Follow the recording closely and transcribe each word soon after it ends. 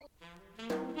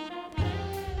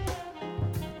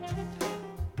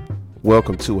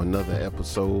Welcome to another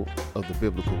episode of the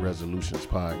Biblical Resolutions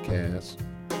Podcast,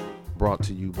 brought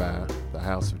to you by the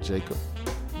House of Jacob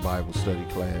Bible Study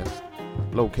Class,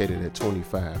 located at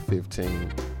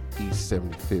 2515 East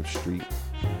 75th Street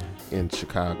in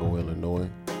Chicago, Illinois.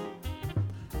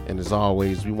 And as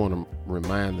always, we want to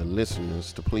remind the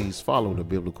listeners to please follow the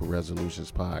Biblical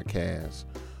Resolutions Podcast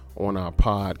on our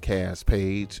podcast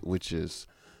page, which is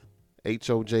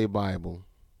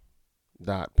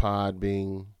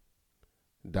hojbible.podbean.com.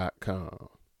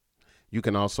 You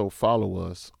can also follow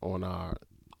us on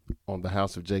the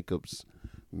House of Jacob's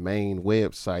main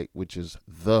website, which is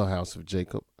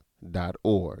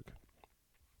thehouseofjacob.org.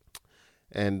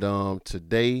 And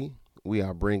today we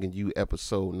are bringing you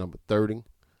episode number 30.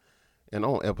 And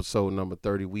on episode number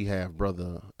 30, we have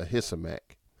Brother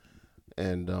Ahisamach.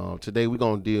 And today we're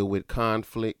going to deal with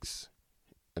conflicts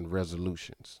and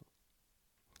resolutions.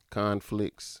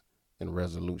 Conflicts and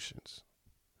resolutions.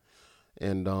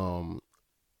 And,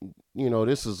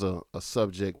 this is a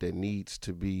subject that needs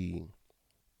to be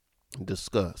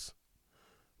discussed,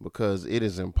 because it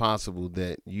is impossible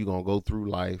that you're going to go through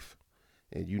life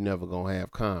and you never going to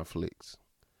have conflicts,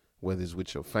 whether it's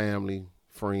with your family,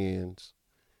 friends,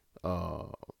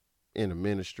 in the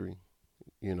ministry,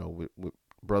 with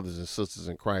brothers and sisters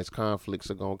in Christ. Conflicts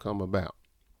are going to come about.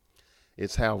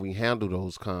 It's how we handle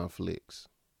those conflicts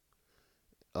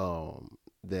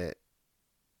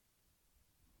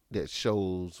that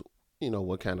shows,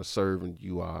 what kind of servant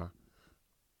you are,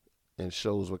 and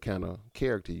shows what kind of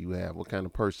character you have, what kind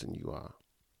of person you are.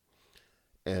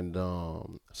 And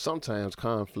sometimes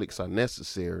conflicts are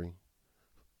necessary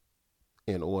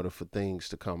in order for things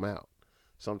to come out.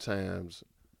 Sometimes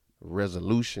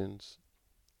resolutions,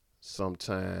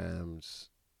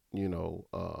 sometimes,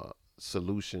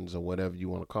 solutions, or whatever you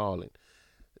want to call it,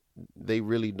 they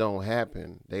really don't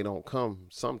happen. They don't come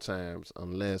sometimes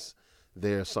unless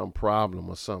there's some problem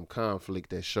or some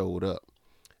conflict that showed up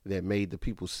that made the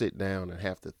people sit down and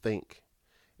have to think,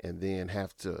 and then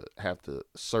have to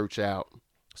search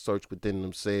within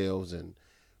themselves and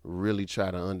really try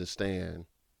to understand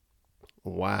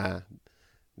why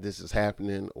this is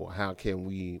happening, or how can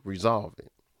we resolve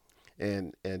it.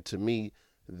 And to me,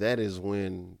 that is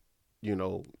when,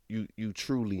 you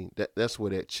truly, that's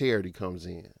where that charity comes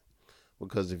in.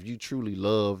 Because if you truly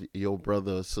love your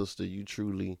brother or sister, you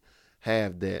truly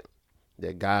have that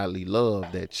godly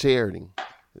love, that charity,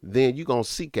 then you're going to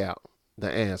seek out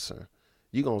the answer.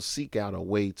 You're going to seek out a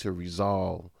way to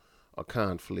resolve a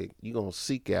conflict. You're going to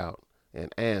seek out an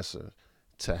answer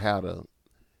to how to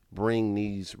bring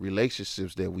these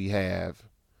relationships that we have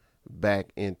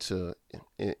back into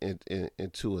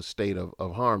a state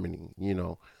of harmony.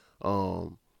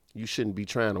 You shouldn't be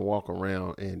trying to walk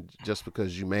around and just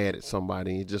because you're mad at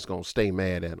somebody, you're just going to stay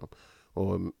mad at them.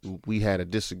 Or we had a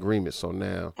disagreement, so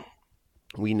now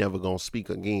we never going to speak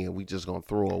again. We just going to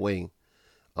throw away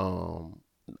a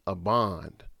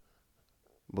bond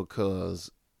because,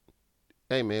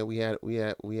 hey man, we had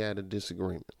a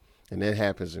disagreement. And that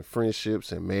happens in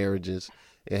friendships and marriages.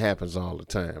 It happens all the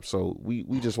time. So we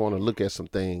just want to look at some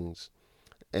things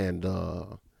and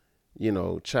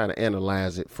try to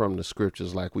analyze it from the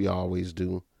scriptures like we always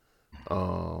do,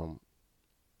 and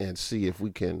see if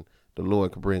the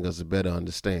Lord can bring us a better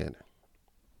understanding.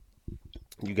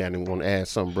 You got anyone want to add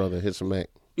something, Brother Ahisamach?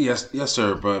 Yes,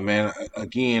 sir, but man,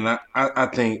 again, I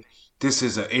think this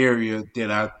is an area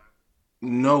that I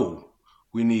know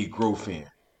we need growth in.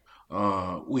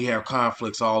 We have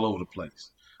conflicts all over the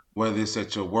place, whether it's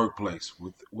at your workplace,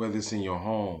 whether it's in your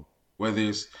home, whether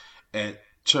it's at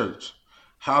church.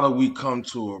 How do we come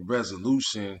to a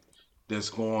resolution that's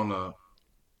going to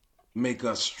make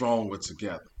us stronger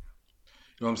together?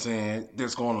 You know what I'm saying?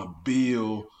 That's going to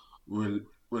build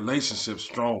relationships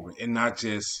stronger and not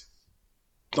just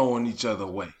throwing each other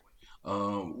away.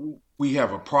 We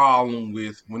have a problem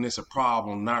with when it's a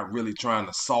problem, not really trying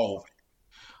to solve it.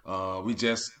 We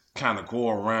just kind of go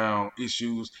around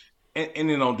issues, and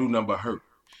it don't do nothing but hurt.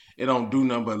 It don't do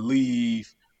nothing but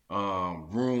leave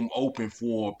room open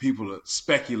for people to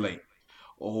speculate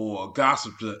or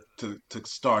gossip to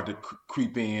start to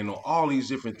creep in, or all these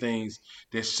different things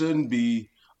that shouldn't be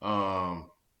um,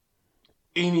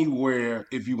 anywhere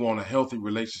if you want a healthy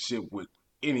relationship with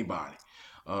anybody.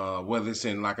 Whether it's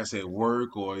in, like I said,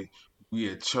 work, or we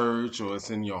at church, or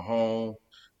it's in your home.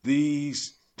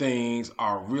 These things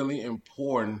are really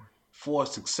important for a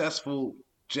successful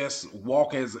just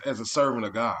walk as a servant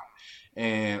of God,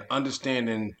 and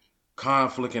understanding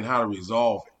conflict and how to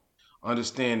resolve it,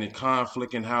 understanding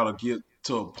conflict and how to get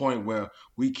to a point where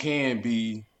we can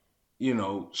be,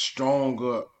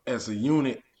 stronger as a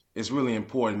unit It's really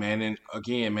important, man. And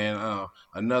again, man,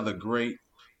 another great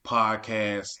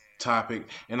podcast topic.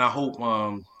 And I hope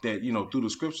that through the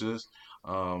scriptures,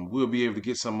 we'll be able to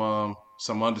get some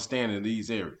understanding of these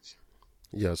areas.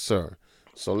 Yes, sir.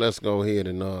 So let's go ahead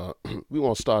and we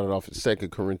want to start it off at 2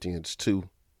 Corinthians 2,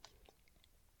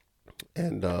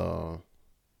 and we're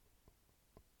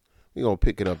gonna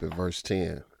pick it up at verse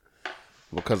 10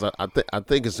 because I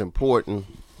think it's important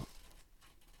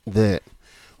that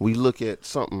we look at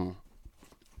something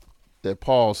that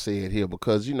Paul said here,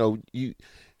 because you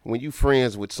when you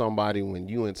friends with somebody, when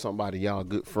you and somebody y'all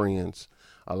good friends,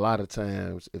 a lot of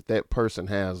times if that person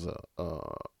has a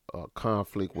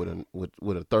conflict with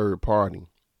a third party,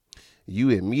 you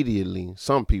immediately,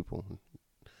 some people,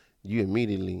 you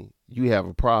have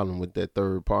a problem with that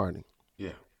third party,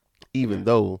 Yeah. even Yeah.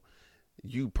 though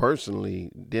you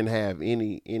personally didn't have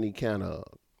any kind of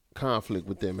conflict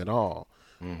with them at all.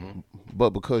 Mm-hmm.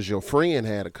 But because your friend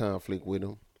had a conflict with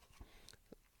them,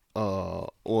 or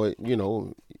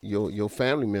your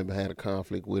family member had a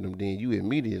conflict with them, then you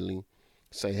immediately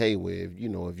say, "Hey, well,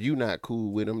 if you not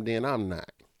cool with them, then I'm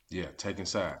not." Yeah. Taking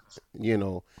sides. You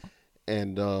know,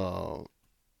 and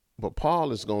but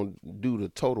Paul is gonna do the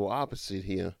total opposite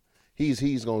here.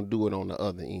 He's gonna do it on the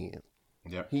other end.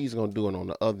 Yep. He's gonna do it on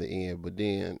the other end, but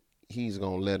then he's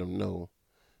gonna let them know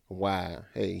why.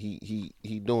 Hey,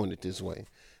 he doing it this way.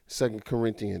 2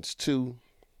 Corinthians 2,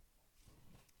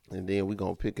 and then we're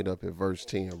gonna pick it up at verse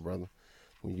 10, brother.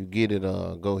 When you get it,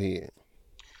 go ahead.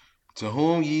 To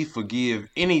whom ye forgive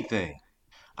anything,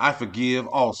 I forgive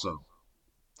also.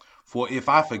 For if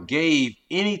I forgave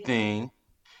anything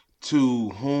to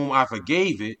whom I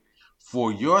forgave it,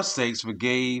 for your sakes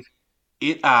forgave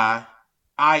it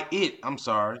I'm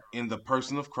sorry, in the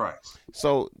person of Christ.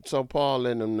 So Paul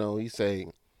letting them know. He say,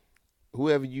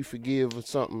 whoever you forgive or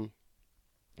something,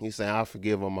 he say, I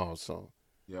forgive them also.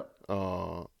 Yep.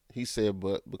 He said,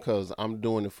 but because I'm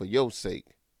doing it for your sake.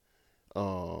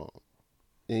 And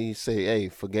he say, hey,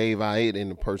 forgave I it in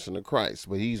the person of Christ.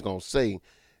 But he's gonna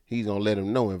let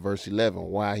him know in verse 11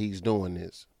 why he's doing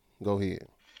this. Go ahead.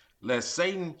 Lest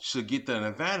Satan should get the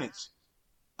advantage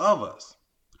of us,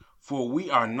 for we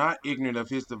are not ignorant of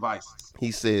his devices.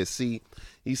 He said, see,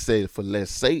 he said, for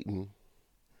lest Satan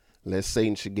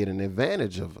should get an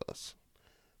advantage of us.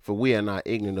 For we are not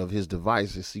ignorant of his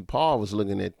devices. See, Paul was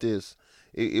looking at this.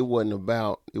 It wasn't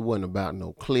about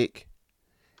no clique.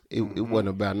 It wasn't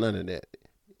about none of that.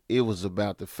 It was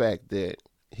about the fact that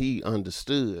he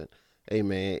understood, hey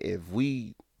man, if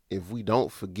we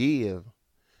don't forgive,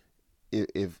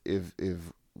 if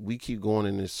we keep going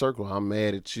in this circle, I'm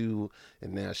mad at you,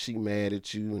 and now she mad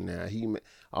at you, and now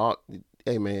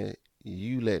hey man,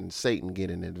 you letting Satan get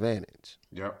an advantage.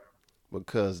 Yep.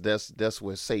 Because that's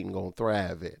where Satan gonna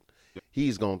thrive at.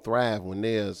 He's gonna thrive when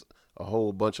there's a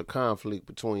whole bunch of conflict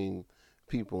between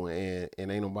people, and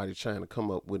ain't nobody trying to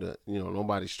come up with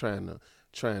nobody's trying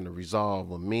to resolve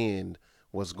or mend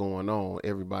what's going on.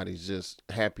 Everybody's just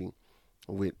happy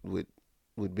with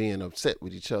being upset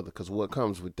with each other, because what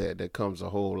comes with that comes a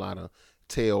whole lot of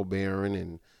tail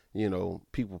bearing and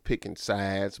people picking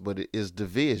sides, but it is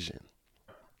division.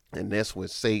 And that's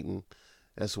what Satan,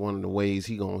 that's one of the ways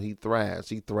he thrives.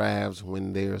 He thrives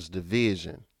when there's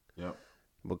division. Yep.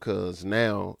 Because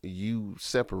now you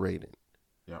separated.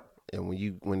 Yep. And when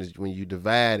you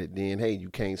divide it, then hey, you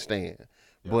can't stand.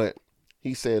 Yep. But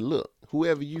he said, look,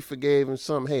 whoever you forgave him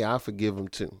something, hey, I forgive him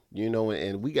too.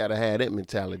 And we gotta have that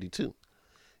mentality too.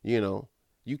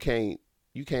 You can't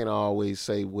always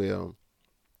say, well,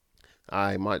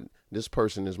 this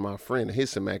person is my friend,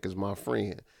 Hisamak is my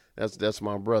friend. That's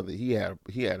my brother. He had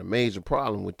a major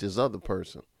problem with this other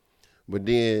person. But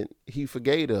then he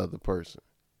forgave the other person.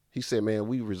 He said, man,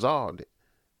 we resolved it.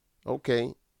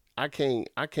 Okay. I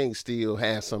can't still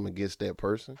have something against that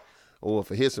person. Or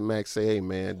if a Hisamak say, hey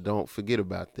man, don't forget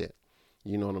about that.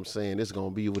 You know what I'm saying? It's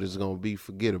gonna be what it's gonna be.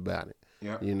 Forget about it.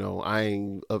 Yeah. I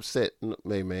ain't upset.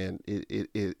 Hey man,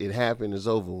 it happened. It's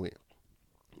over with.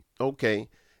 Okay.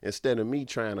 Instead of me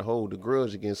trying to hold a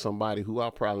grudge against somebody who I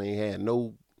probably ain't had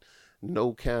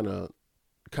no kind of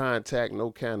contact,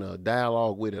 no kind of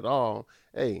dialogue with at all.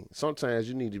 Hey, sometimes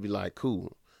you need to be like,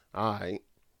 cool. All right.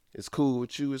 It's cool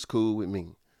with you. It's cool with me.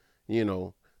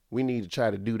 We need to try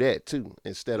to do that too,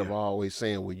 instead of always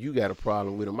saying, well, you got a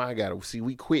problem with them. I got to see.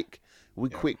 We quick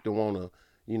to want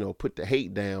to, put the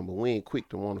hate down, but we ain't quick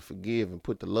to want to forgive and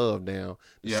put the love down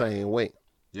the same way.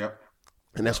 Yep.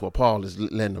 And that's what Paul is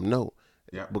letting them know.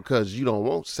 Yeah. Because you don't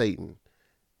want Satan,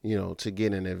 to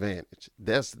get an advantage.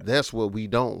 That's what we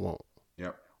don't want.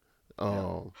 Yep.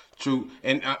 True.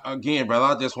 And again,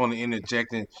 brother, I just want to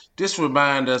interject and just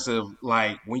remind us of,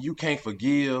 like, when you can't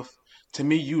forgive to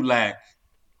me, you lack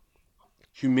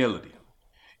humility.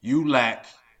 You lack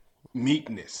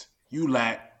meekness. You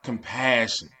lack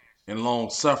compassion and long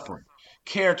suffering.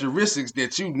 Characteristics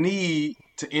that you need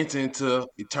to enter into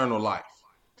eternal life.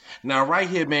 Now, right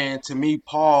here, man, to me,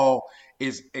 Paul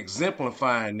is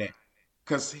exemplifying that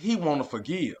because he want to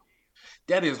forgive.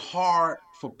 That is hard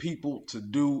for people to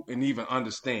do and even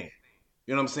understand.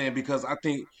 You know what I'm saying? Because I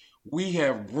think we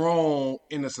have grown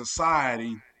in a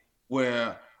society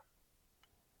where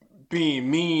being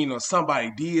mean or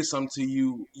somebody did something to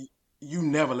you, you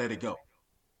never let it go.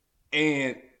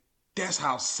 And that's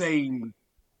how Satan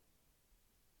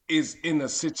is in a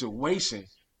situation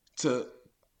to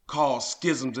cause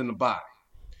schisms in the body.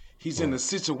 He's in Right. a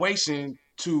situation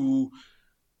to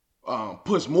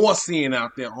push more sin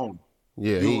out there on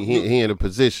Yeah, you. he in a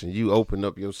position. You open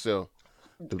up yourself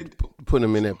to put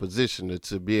him in that position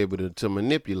to be able to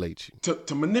manipulate you.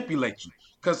 To manipulate you,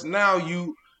 because now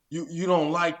you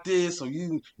don't like this, or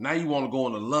you now you want to go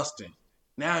into lusting.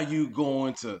 Now you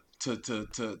going to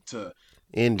thinking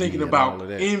Envy and about all of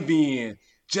that. envying,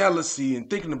 jealousy, and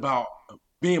thinking about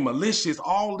being malicious.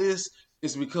 All this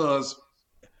is because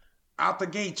out the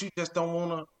gate you just don't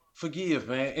want to forgive,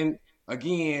 man. And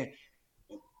again,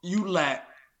 you lack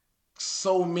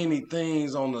so many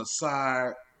things on the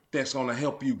side that's going to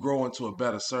help you grow into a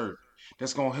better servant.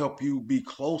 That's going to help you be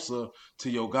closer to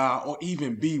your God or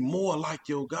even be more like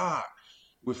your God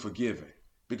with forgiving.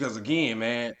 Because again,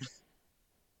 man,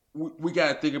 we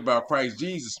got to think about Christ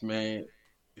Jesus, man.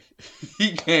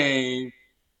 He came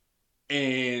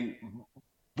and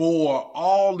bore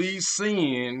all these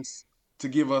sins to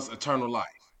give us eternal life.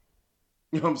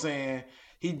 You know what I'm saying?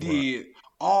 He Right. did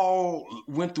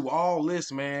went through all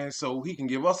this, man, so he can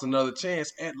give us another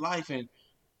chance at life. And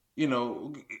you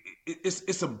know,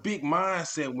 it's a big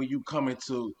mindset when you come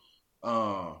into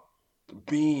uh,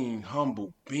 being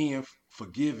humble, being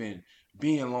forgiving,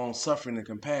 being long suffering and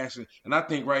compassion. And I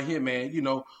think right here, man,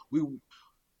 we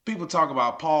people talk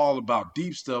about Paul about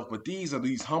deep stuff, but these are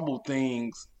these humble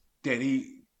things that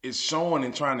he is showing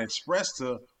and trying to express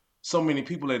to so many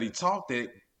people that he talked that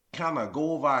kind of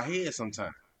go over our heads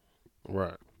sometimes.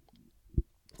 Right.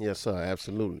 Yes, sir.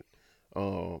 Absolutely.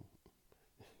 Um,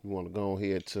 you want to go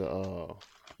ahead to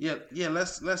Yeah.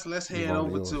 Let's give head on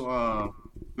over yours. to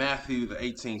Matthew the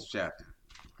 18th chapter.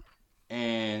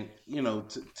 And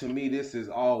to me, this is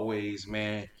always,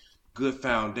 man, good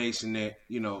foundation that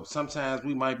sometimes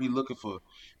we might be looking for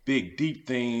big deep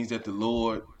things that the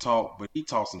Lord taught, but He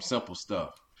taught some simple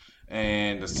stuff.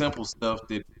 And the simple stuff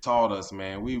that He taught us,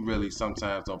 man, we really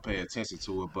sometimes don't pay attention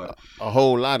to it. But A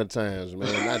whole lot of times,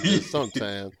 man. Not just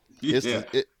sometimes. yeah,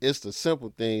 It's the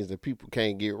simple things that people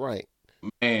can't get right,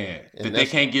 man, and that they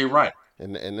that's can't get right.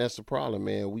 and that's the problem,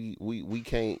 man. We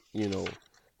can't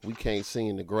we can't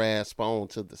seem to grasp on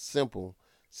to the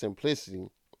simplicity,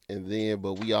 and then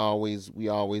but we always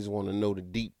want to know the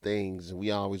deep things, and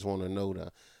we always want to know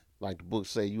the like the book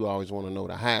say you always want to know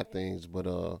the high things, but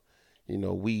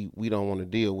we don't want to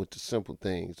deal with the simple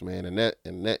things, man, and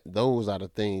that those are the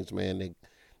things, man,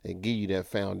 that give you that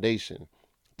foundation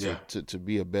Yeah. to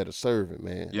be a better servant,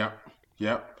 man. Yep.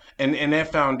 Yep. And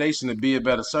that foundation to be a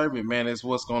better servant, man, is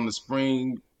what's going to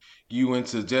spring you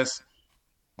into just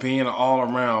being an all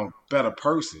around better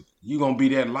person. You're gonna be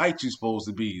that light you're supposed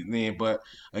to be then. But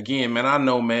again, man, I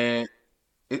know, man,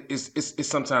 it's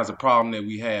sometimes a problem that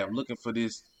we have looking for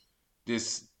this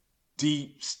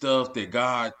deep stuff that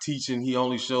God teaching He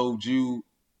only showed you.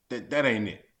 That ain't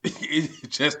it. It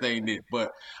just ain't it.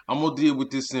 But I'm gonna deal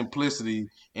with this simplicity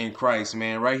in Christ,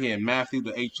 man, right here in Matthew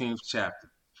the 18th chapter.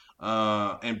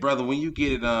 And brother, when you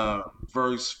get it,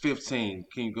 verse 15,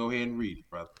 can you go ahead and read it,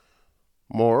 brother?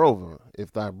 Moreover,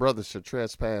 if thy brother shall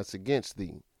trespass against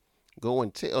thee, go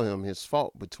and tell him his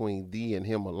fault between thee and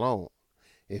him alone.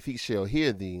 If he shall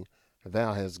hear thee,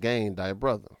 thou hast gained thy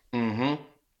brother. Mm-hmm.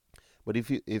 But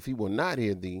if he will not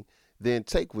hear thee, then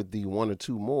take with thee one or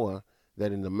two more,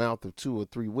 that in the mouth of two or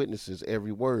three witnesses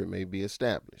every word may be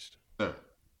established. Sir.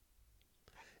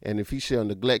 And if he shall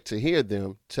neglect to hear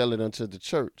them, tell it unto the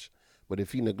church. But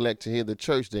if he neglect to hear the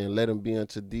church, then let him be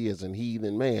unto thee as an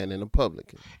heathen man and a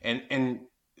publican. And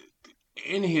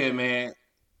in here, man,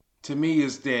 to me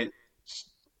is that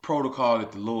protocol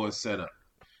that the Lord set up.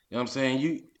 You know what I'm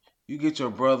saying? You get your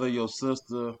brother, your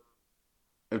sister,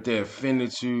 if they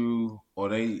offended you or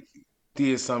they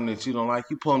did something that you don't like,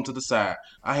 you pull them to the side.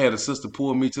 I had a sister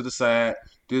pull me to the side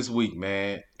this week,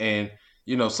 man. And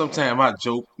sometimes I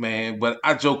joke, man, but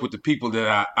I joke with the people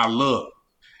that I love.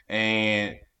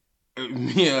 And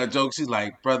me and her joke, she's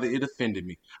like, brother, it offended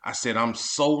me. I said, I'm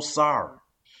so sorry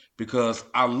because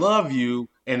I love you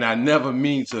and I never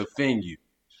mean to offend you.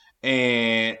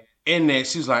 And in that,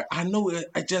 she was like, I knew it.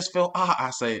 I just felt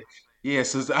I said, yeah,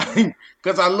 sister,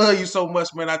 because I love you so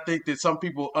much, man. I think that some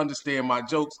people understand my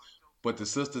jokes, but the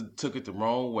sister took it the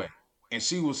wrong way. And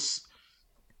she was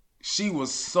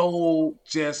so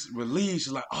just relieved.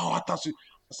 She's like, oh, I thought you.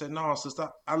 I said, no, sister,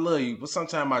 I love you. But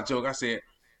sometimes I joke. I said,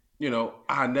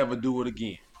 I never do it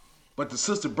again. But the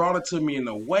sister brought it to me in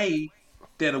a way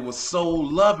that it was so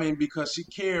loving because she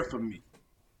cared for me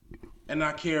and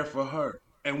I cared for her.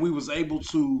 And we was able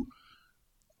to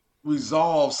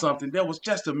resolve something that was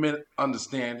just a minute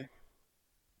understanding.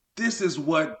 This is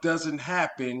what doesn't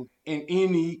happen in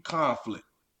any conflict.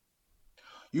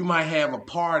 You might have a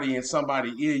party and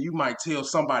somebody you might tell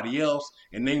somebody else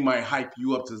and they might hype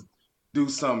you up to do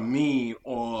something mean,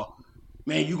 or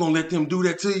man, you gonna let them do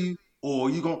that to you, or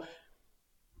you gonna.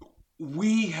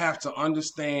 We have to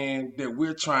understand that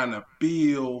we're trying to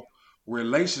build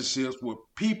relationships with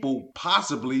people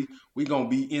possibly we're gonna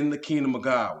be in the kingdom of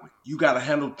God with. You gotta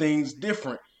handle things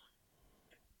different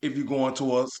if you're going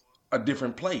towards a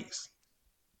different place.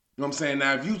 You know what I'm saying?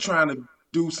 Now if you trying to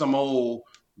do some old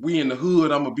we in the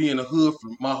hood, I'm gonna be in the hood for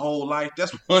my whole life,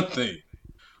 that's one thing.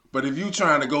 But if you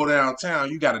trying to go downtown,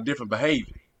 you got a different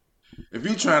behavior. If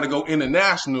you trying to go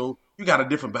international, you got a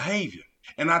different behavior.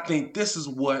 And I think this is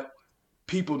what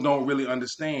people don't really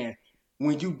understand.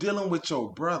 When you dealing with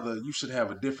your brother, you should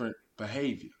have a different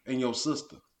behavior, and your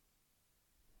sister.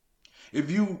 If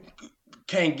you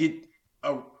can't get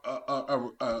a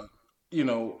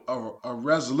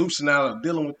resolution out of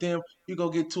dealing with them, you go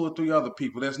get 2 or 3 other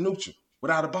people that's neutral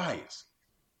without a bias,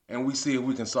 and we see if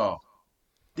we can solve.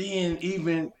 Then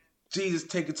even Jesus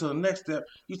take it to the next step.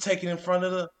 You take it in front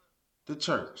of the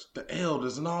church, the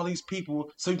elders, and all these people,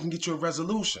 so you can get your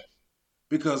resolution.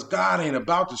 Because God ain't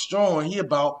about destroying; He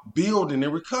about building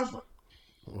and recovering.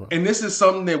 Right. And this is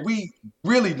something that we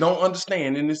really don't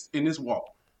understand in this walk.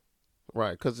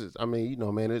 Right, because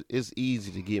man, it's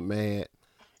easy to get mad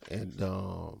and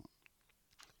go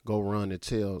run and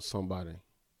tell somebody,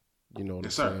 what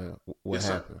yes, I'm saying, what yes,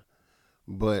 happened.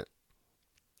 But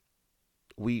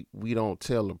we don't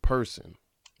tell a person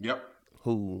yep.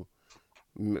 who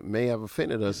may have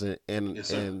offended us and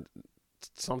yes,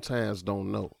 sometimes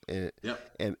don't know, and yep.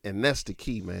 and that's the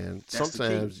key, man. That's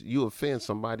sometimes you offend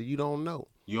somebody you don't know.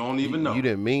 You don't even know. You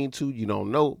didn't mean to. You don't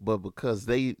know, but because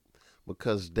they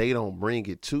don't bring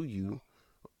it to you,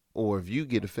 or if you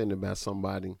get offended by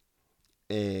somebody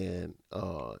and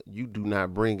you do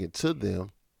not bring it to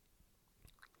them,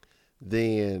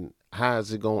 then how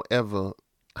is it gonna ever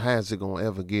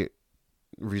get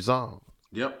resolved?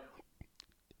 Yep.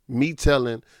 Me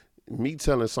telling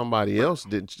somebody else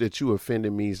that you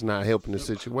offended me is not helping the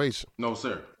situation. No,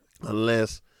 sir.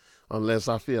 Unless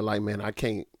I feel like, man, I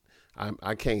can't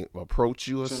approach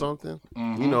you or something.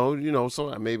 Mm-hmm.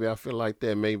 So maybe I feel like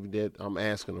that. Maybe that I'm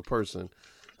asking a person,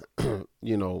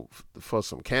 for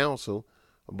some counsel.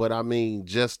 But I mean,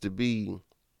 just to be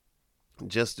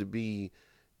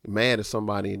mad at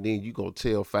somebody and then you go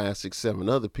tell 5, 6, 7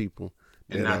 other people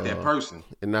and not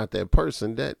that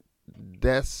person,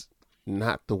 that's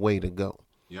not the way to go.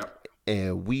 Yep.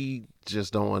 And we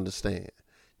just don't understand.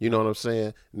 You know what I'm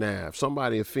saying? Now, if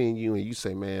somebody offend you and you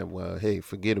say, man, well, hey,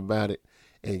 forget about it,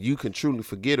 and you can truly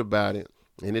forget about it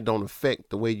and it don't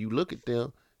affect the way you look at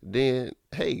them, then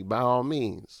hey, by all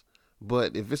means.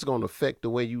 But if it's going to affect the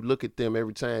way you look at them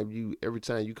every time you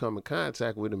come in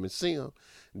contact with them and see them,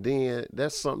 then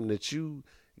that's something that you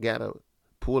got to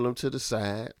pull them to the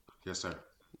side. Yes, sir.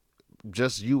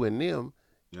 Just you and them.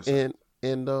 Yes, sir.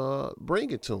 And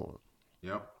bring it to them.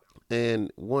 Yep.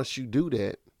 And once you do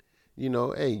that,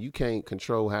 hey, you can't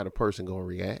control how the person gonna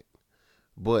react,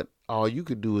 but all you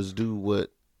could do is do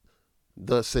what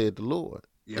thus said the Lord,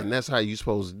 and that's how you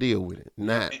supposed to deal with it.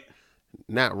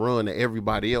 Not run to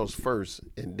everybody else first,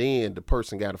 and then the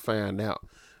person got to find out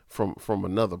from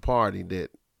another party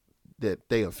that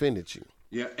they offended you.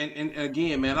 Yeah, and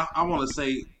again, man, I want to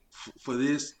say for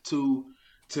this to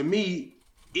me,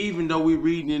 even though we're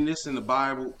reading this in the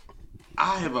Bible,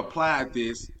 I have applied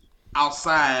this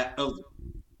outside of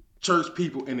church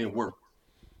people and in work.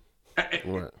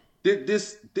 Right.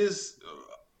 This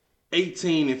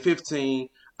 18 and 15,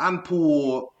 I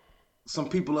pull some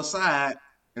people aside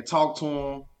and talk to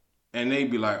them, and they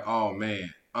be like, "Oh man,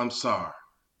 I'm sorry.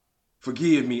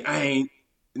 Forgive me. I ain't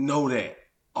know that.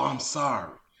 Oh, I'm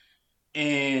sorry."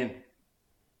 And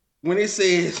when it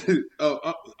says,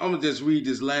 I'm gonna just read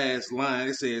this last line.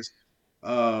 It says,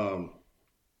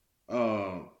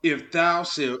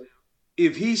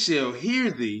 if he shall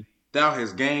hear thee, thou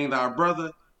hast gained our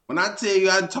brother. When I tell you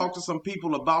I talked to some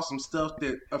people about some stuff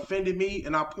that offended me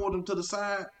and I pulled them to the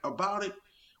side about it,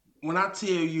 when I tell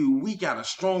you we got a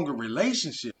stronger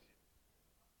relationship,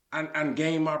 I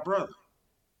gained my brother.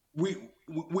 We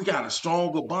got a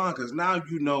stronger bond because now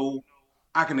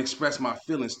I can express my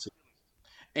feelings to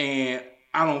you. And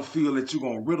I don't feel that you're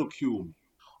gonna ridicule me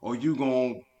or you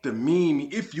gonna demean me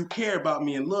if you care about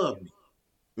me and love me.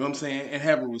 You know what I'm saying? And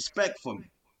have a respect for me.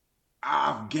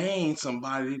 I've gained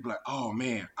somebody to be like, oh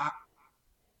man,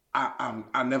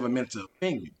 I never meant to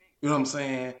offend you. You know what I'm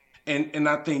saying? And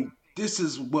I think this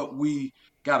is what we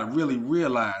gotta really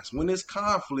realize. When there's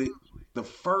conflict, the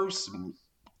first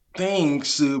thing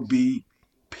should be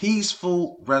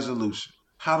peaceful resolution.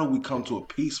 How do we come to a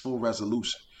peaceful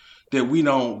resolution? That we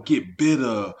don't get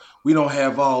bitter, we don't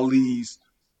have all these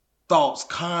thoughts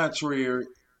contrary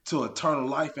to eternal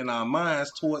life in our minds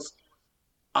towards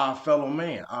our fellow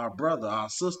man, our brother, our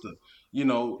sister,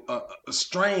 a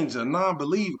stranger,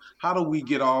 non-believer. How do we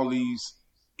get all these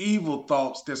evil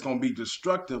thoughts that's going to be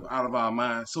destructive out of our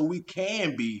minds so we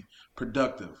can be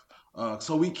productive?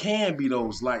 So we can be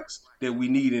those lights that we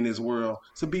need in this world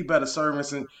to be better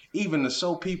servants and even to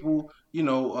show people,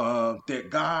 that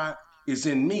God is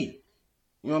in me.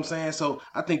 You know what I'm saying? So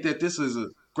I think that this is a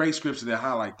great scripture that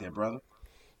highlight that, brother.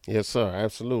 Yes, sir.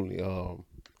 Absolutely.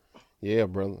 Yeah,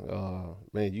 brother.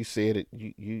 Man, you said it.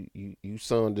 You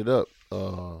summed it up.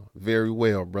 Very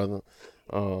well, brother.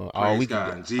 All Praise we can.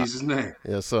 God in Jesus' name.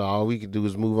 Yes, sir. All we can do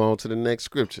is move on to the next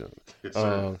scripture. Yes,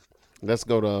 sir. Let's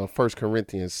go to 1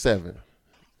 Corinthians 7.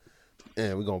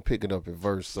 And we're gonna pick it up at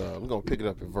verse. We're gonna pick it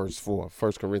up at verse 4.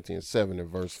 1 Corinthians 7 and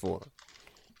verse 4.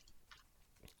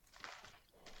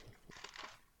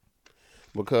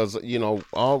 Because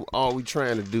all we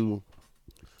trying to do,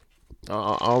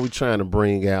 all we trying to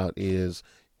bring out is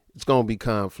it's gonna be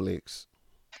conflicts.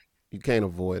 You can't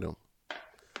avoid them.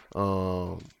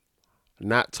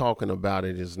 Not talking about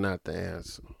it is not the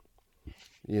answer.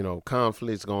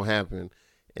 Conflict's gonna happen,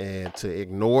 and to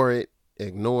ignore it,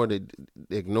 ignore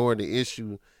the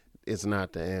issue is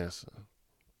not the answer.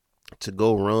 To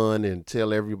go run and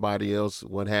tell everybody else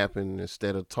what happened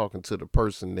instead of talking to the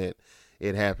person that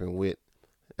it happened with,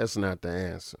 that's not the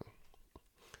answer.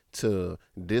 To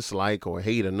dislike or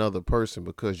hate another person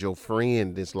because your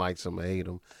friend dislikes them or hate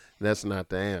them, that's not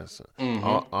the answer.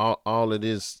 All of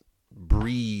this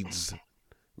breeds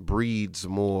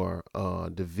more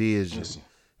division, Listen.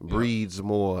 breeds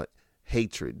more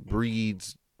hatred,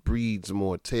 breeds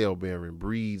more tailbearing,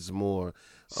 breeds more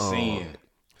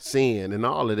sin, and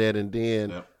all of that. And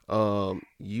then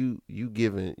you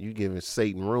giving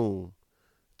Satan room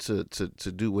to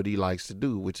do what he likes to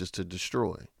do, which is to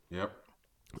destroy. Yep.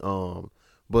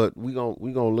 But we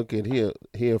gonna look at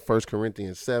here 1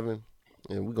 Corinthians 7,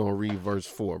 and we're gonna read verse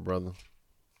 4, brother.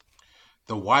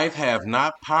 The wife have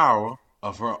not power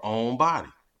of her own body,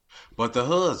 but the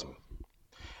husband.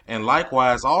 And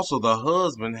likewise also the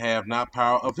husband have not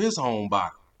power of his own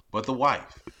body, but the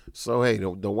wife. So hey,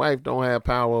 the wife don't have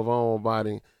power of her own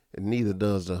body, and neither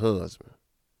does the husband,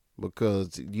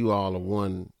 because you all are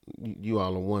one. You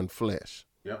all are one flesh.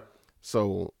 Yep.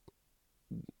 So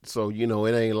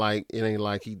it ain't like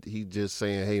he just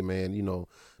saying, hey man,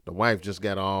 the wife just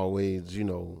gotta always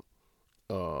yield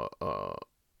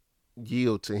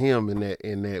to him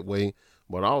in that way.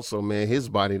 But also, man, his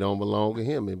body don't belong to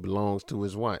him; it belongs to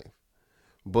his wife.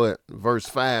 But verse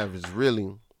 5 is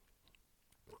really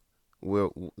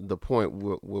the point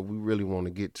where we really want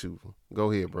to get to.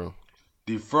 Go ahead, bro.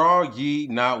 Defraud ye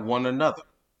not one another,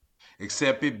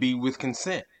 except it be with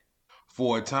consent,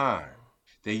 for a time,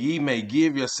 that ye may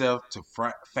give yourself to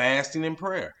fasting and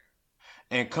prayer,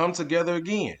 and come together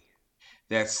again,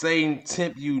 that Satan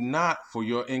tempt you not for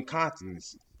your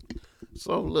incontinency.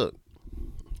 So look,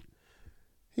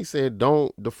 he said,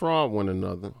 don't defraud one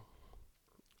another.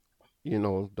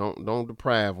 Don't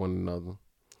deprive one another,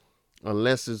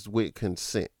 unless it's with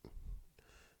consent.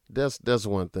 That's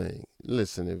one thing.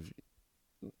 Listen, if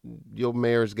your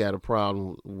marriage got a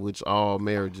problem, which all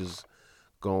marriages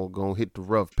gonna hit the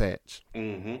rough patch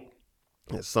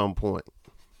at some point.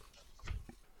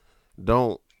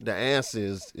 The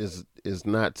answer is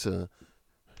not to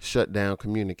shut down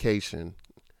communication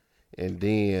and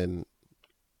then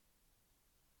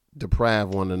deprive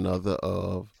one another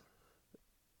of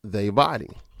their body.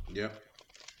 Yep.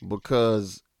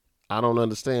 Because I don't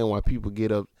understand why people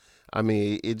get up. I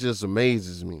mean, it just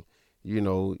amazes me.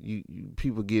 You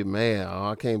people get mad. Oh,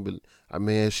 I can't believe.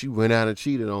 Man, she went out and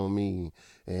cheated on me,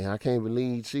 and I can't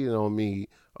believe he cheated on me.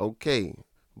 Okay,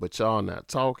 but y'all not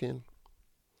talking.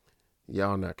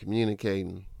 Y'all not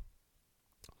communicating.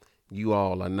 You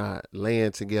all are not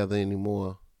laying together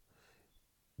anymore.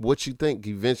 What you think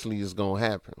eventually is gonna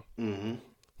happen?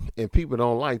 And people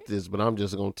don't like this, but I'm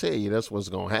just gonna tell you that's what's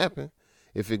gonna happen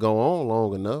if it go on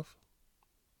long enough.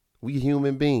 We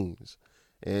human beings.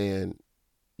 and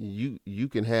you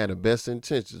can have the best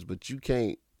intentions, but you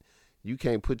can't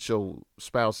put your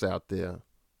spouse out there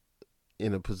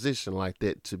in a position like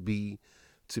that to be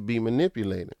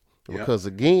manipulated. Yep. Because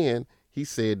again, he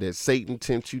said that Satan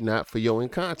tempts you not for your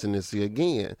incontinency.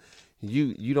 Again,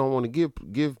 you don't want to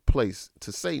give place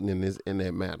to Satan in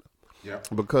that matter. Yep.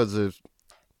 Because if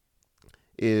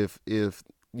if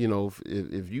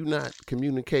you're not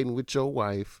communicating with your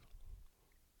wife,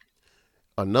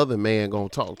 another man gonna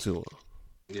talk to her.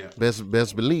 Yeah.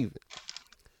 Best believe it,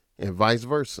 and vice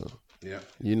versa. Yeah.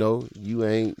 You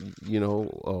ain't,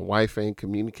 a wife ain't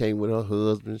communicating with her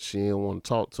husband. She ain't want to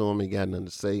talk to him. Ain't got nothing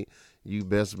to say. You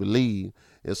best believe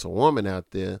it's a woman out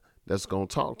there that's going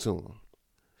to talk to him.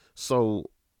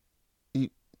 So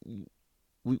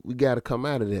we got to come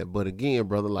out of that. But again,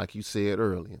 brother, like you said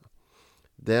earlier,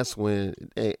 that's when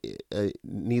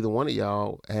neither one of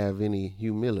y'all have any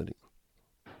humility,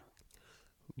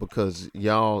 because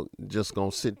y'all just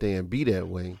going to sit there and be that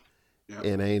way. Yep.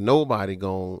 And ain't nobody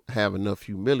gonna have enough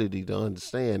humility to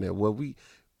understand that we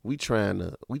trying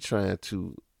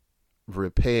to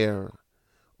repair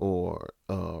or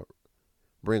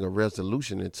bring a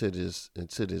resolution into this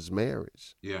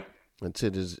marriage. Yeah. Into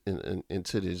this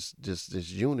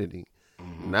unity.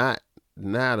 Mm-hmm.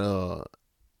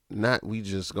 Not we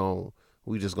just gonna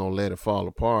let it fall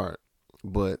apart,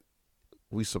 but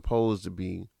we supposed to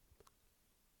be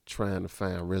trying to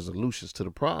find resolutions to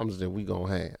the problems that we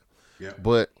gonna have. Yeah.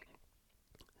 But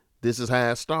this is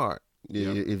how it start.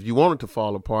 Yeah. If you want it to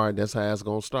fall apart, that's how it's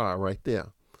gonna start right there.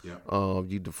 Yeah.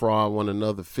 You defraud one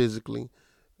another physically,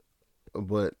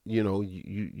 but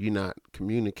you're not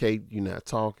communicating, you're not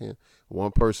talking.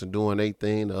 One person doing their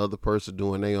thing, the other person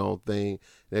doing their own thing.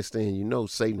 Next thing you know,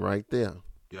 Satan right there.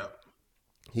 Yeah.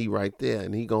 He right there,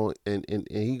 and he gonna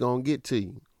get to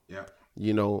you. Yeah.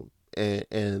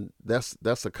 And that's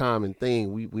a common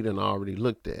thing we done already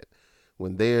looked at.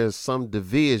 When there's some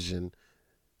division,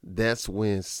 that's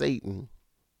when Satan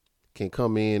can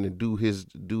come in and do his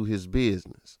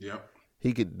business. Yep.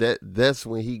 He could that's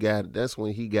when he got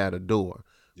a door.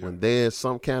 Yep. When there's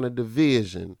some kind of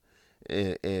division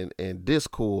and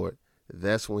discord,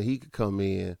 that's when he could come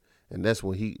in, and that's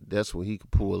when he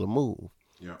could pull a move.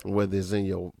 Yep. Whether it's in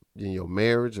your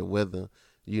marriage, or whether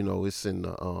it's in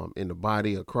the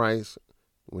body of Christ.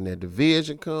 When that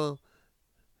division comes,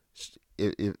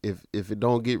 if it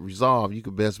don't get resolved, you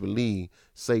could best believe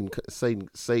Satan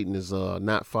is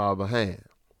not far behind.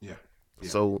 Yeah.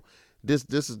 So this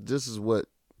is what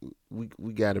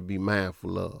we got to be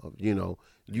mindful of.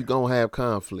 You gonna have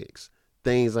conflicts.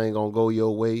 Things ain't gonna go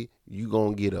your way. You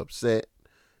gonna get upset.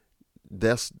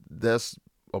 That's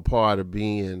a part of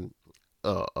being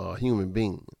a human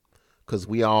being, because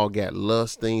we all got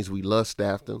things we lust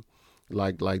after.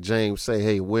 Like James say,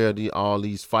 hey, where all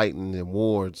these fighting and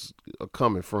wars are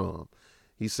coming from?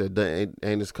 He said,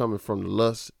 ain't it's coming from the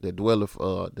lust that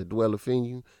dwelleth in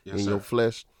you, yes, in sir. your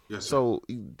flesh. Yes, so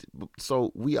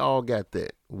we all got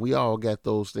that. We all got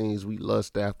those things. We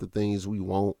lust after things we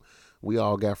want. We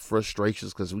all got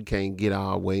frustrations because we can't get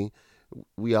our way.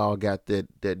 We all got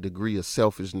that degree of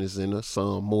selfishness in us,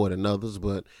 some more than others,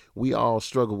 but we all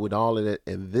struggle with all of that.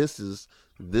 And this is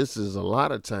a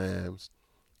lot of times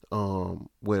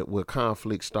where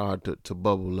conflict start to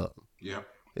bubble up. Yeah.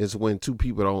 It's when two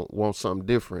people don't want something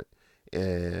different,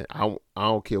 and I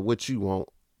don't care what you want.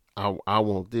 I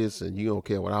want this, and you don't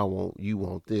care what I want. You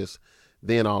want this.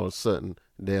 Then all of a sudden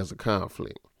there's a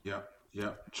conflict. Yeah.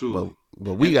 Yeah. Truly.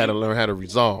 But we got to learn how to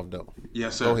resolve though.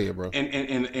 Yes, sir. Go ahead, bro.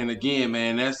 And again,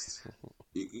 man, that's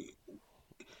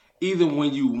either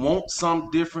when you want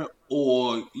something different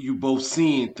or you both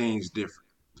seeing things different.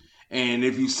 And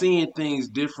if you're seeing things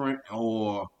different,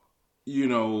 or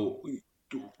you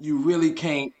really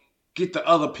can't get the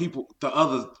other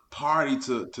party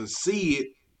to see it,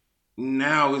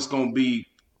 now it's gonna be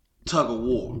tug of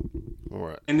war. All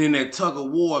right. And then that tug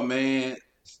of war, man,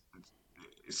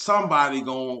 somebody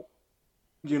gonna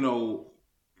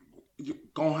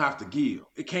have to give.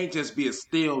 It can't just be a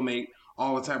stalemate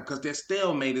all the time, because that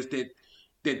stalemate is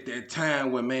that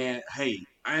time where, man, hey,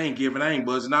 I ain't giving, I ain't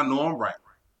buzzing, I know I'm right.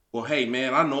 Well, hey,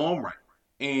 man, I know I'm right.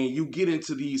 And you get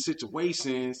into these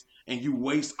situations and you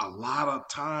waste a lot of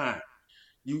time.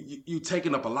 You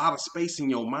taking up a lot of space in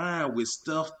your mind with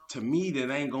stuff, to me, that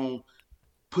ain't gonna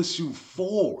push you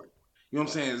forward. You know what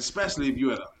I'm saying? Especially if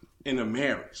you're in a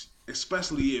marriage,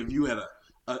 especially if you had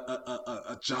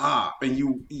a job and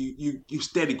you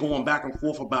steady going back and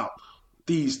forth about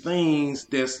these things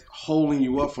that's holding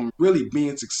you up from really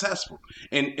being successful.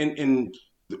 And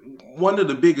one of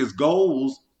the biggest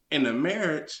goals in a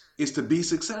marriage is to be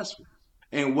successful.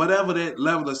 And whatever that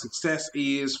level of success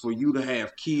is for you to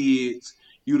have kids,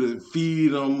 you to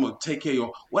feed them or take care of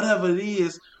them, whatever it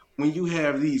is, when you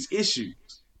have these issues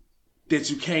that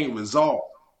you can't resolve,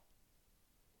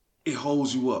 it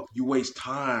holds you up. You waste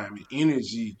time and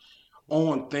energy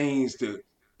on things that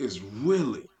is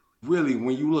really, really,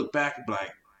 when you look back,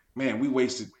 like, man, we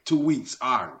wasted 2 weeks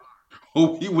arguing.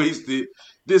 Oh, we wasted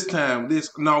this time. This,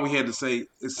 and all we had to say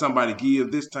is somebody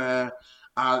give this time.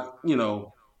 I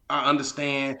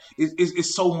understand.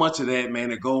 It's so much of that, man,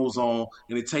 that goes on,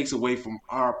 and it takes away from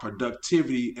our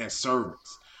productivity as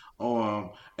servants,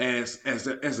 as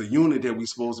a unit that we're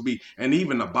supposed to be, and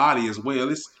even the body as well.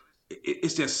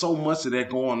 It's just so much of that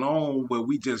going on where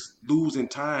we just losing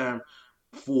time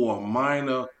for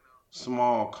minor,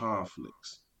 small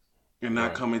conflicts and not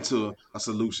Right. coming to a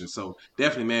solution. So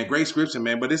definitely, man, great scripture,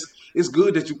 man. But it's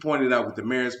good that you pointed out with the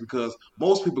marriage, because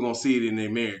most people gonna see it in their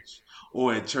marriage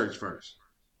or at church first.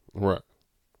 Right.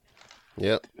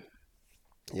 Yep.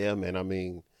 Yeah, man. I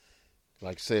mean,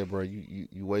 like I said, bro,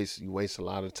 you waste a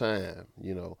lot of time.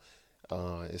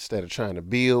 Instead of trying to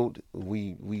build,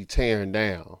 we tearing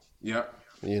down. Yep.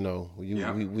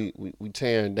 Yep. We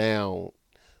tearing down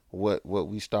what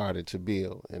we started to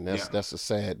build, and Yep. that's a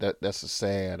sad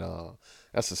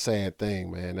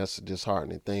thing, man. That's a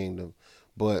disheartening thing.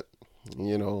 But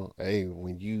hey,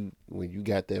 when you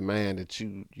got that man that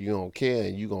you don't care,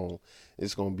 and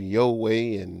it's gonna be your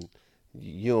way, and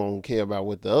you don't care about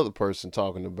what the other person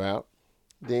talking about,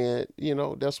 then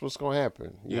that's what's gonna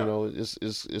happen. Yep.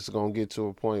 It's gonna get to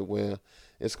a point where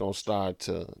it's gonna start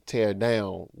to tear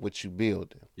down what you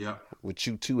build, Yep. what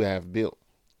you two have built.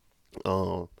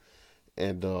 Um,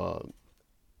 and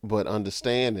but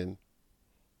understanding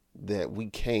that we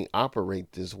can't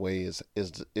operate this way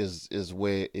is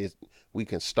where we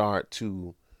can start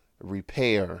to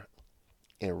repair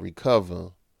and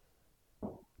recover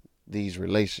these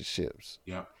relationships,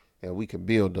 Yep. and we can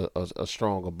build a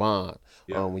stronger bond.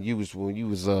 Yep. When you was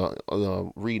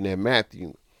reading that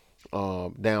Matthew,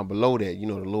 down below that, the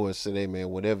Lord said, "Hey man,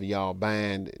 whatever y'all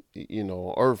bind,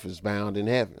 on earth is bound in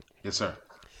heaven." Yes, sir.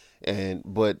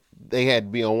 But they had to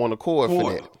be on one accord for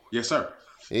Forward. that. Yes, sir.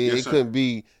 It, Yes, it sir. couldn't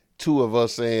be two of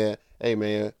us saying, "Hey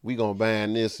man, we gonna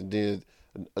ban this," and then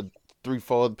three,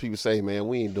 four other people say, "Man,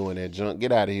 we ain't doing that junk.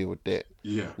 Get out of here with that."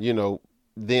 Yeah. You know,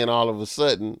 then all of a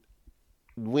sudden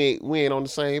we ain't on the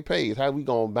same page. How we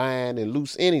gonna bind and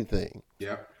loose anything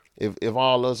Yep. if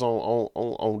all us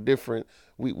on different,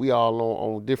 we all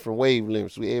on different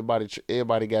wavelengths.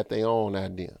 Everybody got their own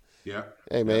idea. Yep.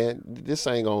 Hey Yep. man, this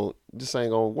ain't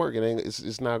gonna work.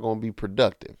 It's not gonna be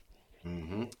productive.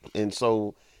 Mm-hmm. And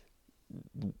so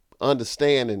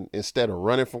understanding, instead of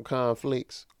running from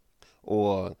conflicts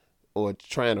or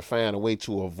trying to find a way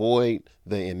to avoid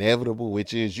the inevitable,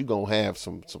 which is you gonna have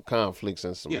some conflicts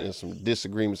and some Yeah. and some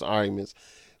disagreements, arguments.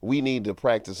 We need to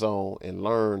practice on and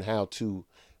learn how to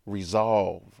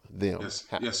resolve them, Yes.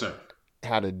 Yes, sir.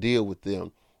 how to deal with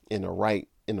them in the right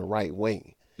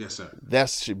way. Yes, sir. That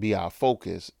should be our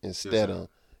focus, Yes, instead sir. of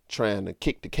trying to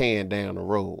kick the can down the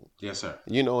road. Yes, sir.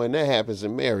 And that happens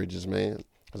in marriages, man.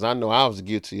 Because I know I was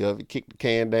guilty of it. Kick the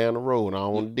can down the road. I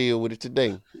don't want to deal with it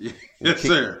today. And Yes,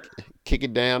 sir. kick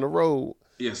it down the road.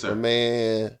 Yes, But sir.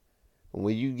 man,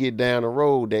 when you get down the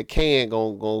road, that can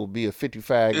gonna be a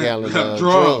 55-gallon Drum.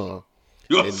 drum.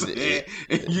 You know what I'm And, saying?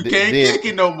 And you and can't then kick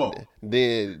it no more.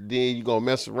 then you gonna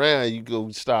mess around. You go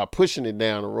start pushing it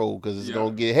down the road because it's Yep.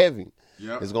 gonna get heavy.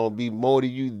 Yep. It's gonna be more to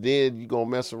you. Then you gonna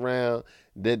mess around.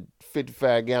 That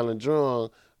 55-gallon drum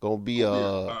gonna be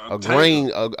Yeah. a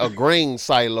Tanker. grain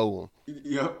silo,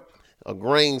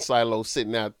 Yep.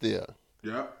 sitting out there.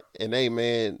 Yep. And hey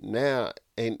man, now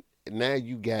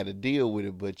you got to deal with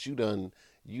it. But you done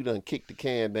kicked the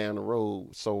can down the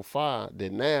road so far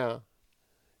that now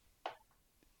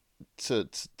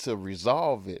to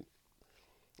resolve it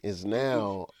is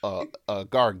now a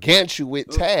gargantuan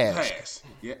task. Pass.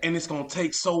 Yeah. And it's gonna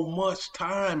take so much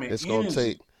time and It's gonna energy.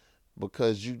 take,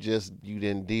 because you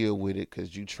didn't deal with it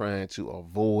because you trying to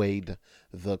avoid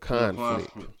the The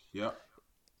conflict, conflict. Yep.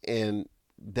 and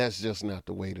that's just not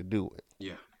the way to do it.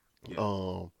 Yeah. Yeah.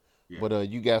 Um, Yeah. but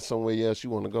you got somewhere else you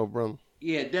want to go, brother?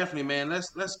 Yeah, definitely, man.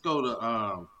 Let's go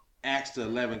to Acts the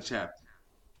 11th chapter.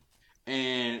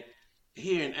 And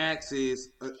here in Acts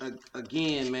is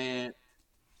again, man,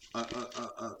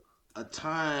 a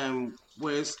time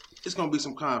where it's gonna be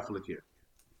some conflict here,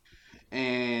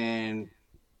 and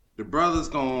the brothers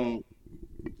gonna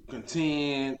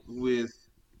contend with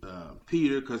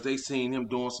Peter because they seen him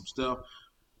doing some stuff,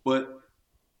 but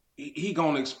he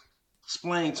gonna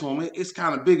explain to him it's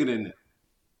kind of bigger than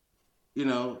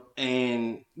that,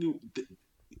 and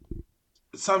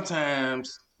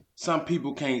sometimes some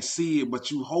people can't see it,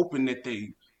 but you hoping that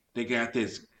they got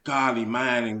this godly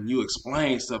mind, and you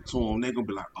explain stuff to them, they're gonna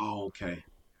be like, oh, okay,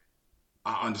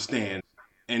 I understand.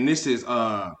 And this is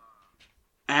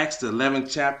Acts the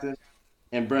 11th chapter,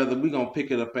 and brother, we're gonna pick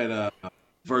it up at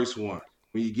verse 1.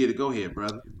 When you get it, go ahead,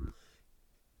 brother.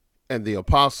 And the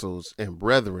apostles and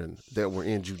brethren that were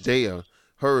in Judea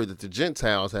heard that the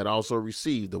Gentiles had also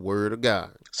received the word of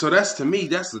God. So that's, to me,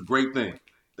 that's a great thing.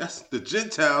 That's the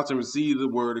Gentiles to receive the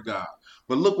word of God.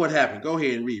 But look what happened. Go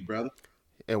ahead and read, brother.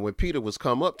 And when Peter was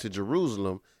come up to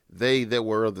Jerusalem, they that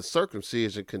were of the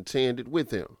circumcision contended with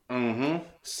him,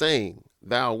 saying,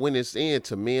 Thou wentest in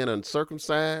to men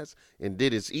uncircumcised, and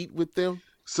didst eat with them?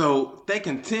 So they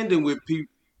contended with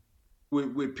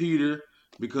Peter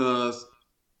because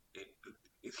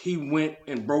he went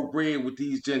and broke bread with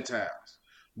these Gentiles.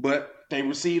 But they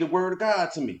received the word of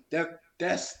God to me.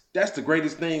 That's the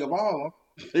greatest thing of all.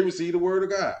 They received the word of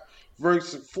God.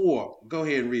 Verse 4. Go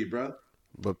ahead and read, brother.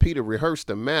 But Peter rehearsed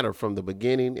the matter from the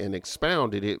beginning and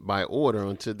expounded it by order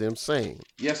unto them, saying,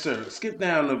 Yes, sir. Skip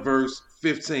down to verse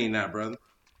 15 now, brother.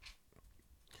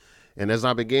 And as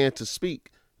I began to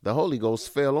speak, the Holy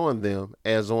Ghost fell on them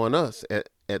as on us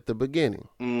at the beginning.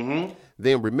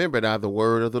 Then remembered I the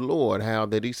word of the Lord, how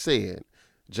that he said,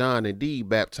 John indeed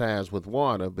baptized with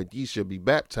water, but ye shall be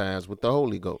baptized with the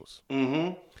Holy Ghost.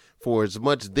 For as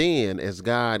much then as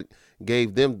God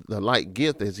gave them the like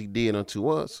gift as he did unto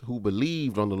us, who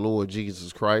believed on the Lord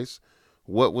Jesus Christ,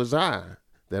 what was I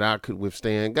that I could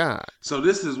withstand God? So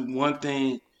this is one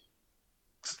thing.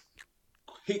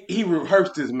 He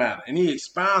rehearsed this matter, and he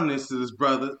expounded this to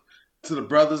the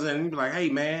brothers, and he be like, hey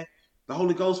man, the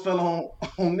Holy Ghost fell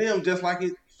on them just like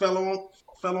it fell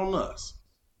on us.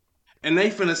 And they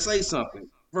finna say something.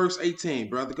 Verse 18,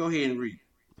 brother, go ahead and read.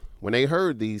 When they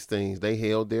heard these things, they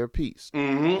held their peace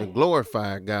and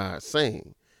glorified God,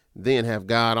 saying, Then have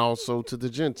God also to the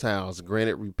Gentiles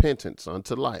granted repentance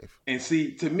unto life. And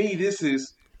see, to me, this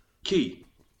is key.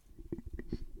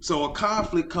 So a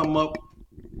conflict come up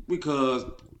because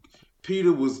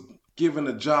Peter was given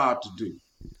a job to do.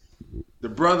 The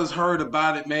brothers heard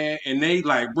about it, man, and they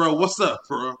like, bro, what's up,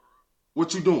 bro?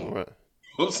 What you doing? Right.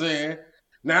 You know what I'm saying?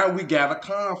 Now we got a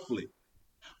conflict.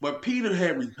 But Peter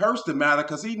had rehearsed the matter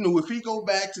because he knew if he go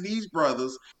back to these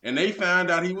brothers and they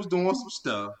found out he was doing some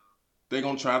stuff, they're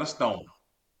going to try to stone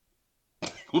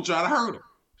him. They'll try to hurt him.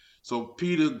 So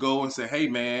Peter go and say, hey,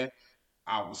 man,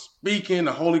 I was speaking.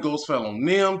 The Holy Ghost fell on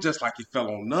them just like he fell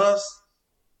on us.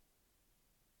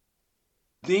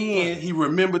 Then he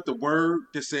remembered the word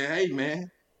that said, hey, man,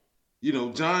 you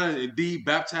know, John indeed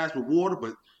baptized with water,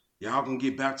 but y'all going to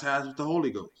get baptized with the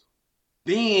Holy Ghost.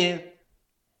 Then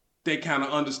they kind of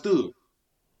understood.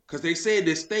 Because they said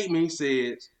this statement, he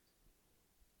says,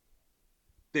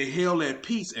 they held their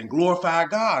peace and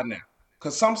glorified God now.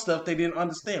 Because some stuff they didn't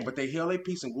understand, but they held their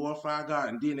peace and glorified God.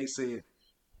 And then they said,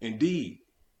 indeed,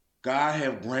 God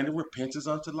have granted repentance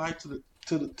unto life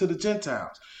to the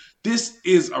Gentiles. This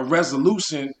is a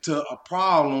resolution to a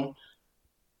problem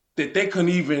that they couldn't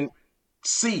even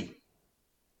see.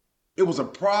 It was a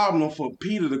problem for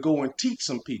Peter to go and teach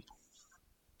some people.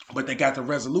 But they got the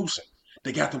resolution.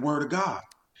 They got the word of God.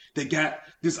 They got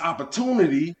this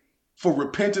opportunity for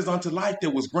repentance unto life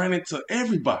that was granted to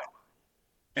everybody.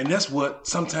 And that's what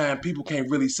sometimes people can't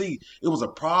really see. It was a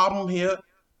problem here.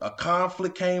 A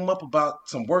conflict came up about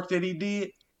some work that he did.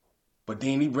 But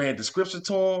then he read the scripture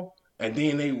to them. And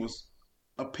then they was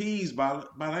appeased by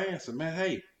the answer. Man,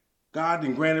 hey, God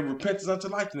done granted repentance unto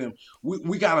life to them.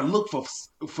 We got to look for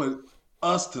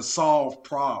us to solve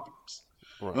problems.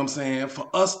 Right. You know what I'm saying? For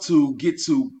us to get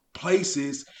to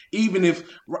places, even if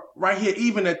right here,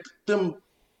 even at them,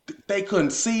 they couldn't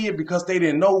see it because they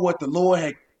didn't know what the Lord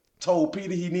had told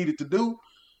Peter he needed to do.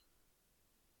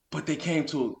 But they came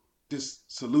to this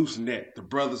solution that the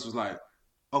brothers was like,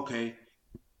 okay,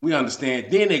 we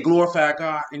understand. Then they glorified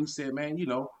God and he said, man, you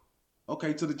know,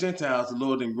 okay, to the Gentiles, the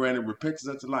Lord then granted repentance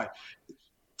unto life.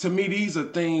 To me, these are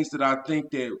things that I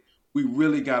think that we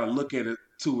really got to look at it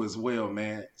too as well,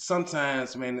 man.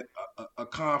 Sometimes, man, a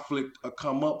conflict will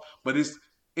come up, but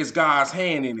it's God's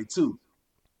hand in it too.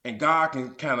 And God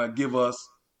can kind of give us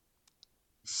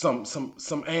some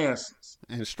answers.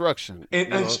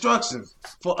 Instructions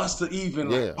for us to even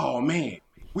like, oh man,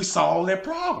 we solved that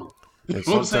problem. You and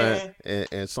know what I'm saying?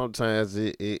 And sometimes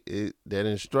it that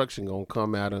instruction gonna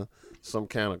come out of some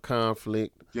kind of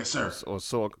conflict. Yes, sir. Or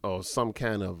some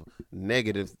kind of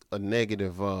negative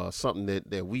something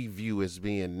that we view as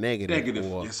being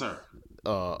negative. Or, yes, sir.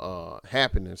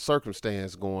 Happening,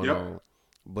 circumstance going on.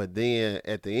 But then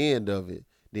at the end of it,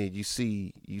 then you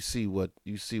see what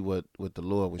the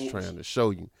Lord was trying to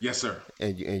show you, Yes, sir.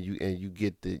 and you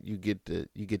get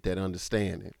that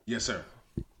understanding. Yes, sir.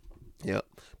 Yep.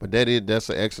 But that's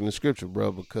an excellent scripture,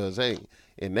 bro, because hey,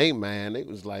 in they mind, they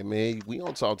was like, man, we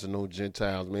don't talk to no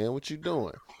Gentiles, man. What you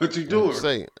doing? What you And doing?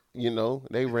 say,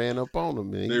 they ran up on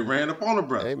him, man. They ran up on the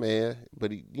brother. Hey, man,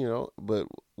 but but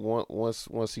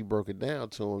once he broke it down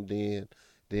to him,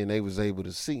 then they was able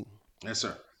to see. Yes,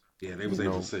 sir. Yeah, they was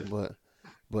able to see.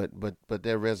 But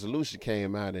that resolution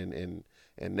came out, and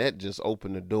that just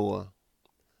opened the door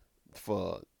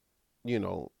for,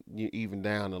 even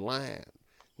down the line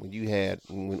when you had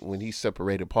when he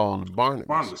separated Paul and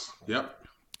Barnabas. Yep.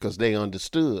 Because they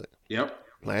understood. Yep.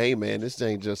 Like, hey, man, this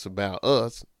ain't just about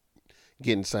us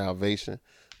getting salvation,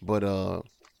 but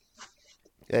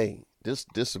hey,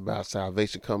 this about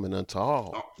salvation coming unto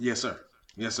all. Oh, yes, sir.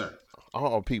 Yes, sir.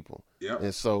 All people. Yep.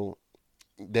 And so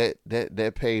that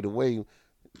paved the way,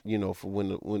 for when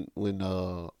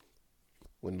the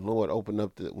Lord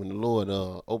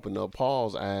opened up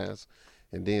Paul's eyes,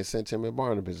 and then sent him and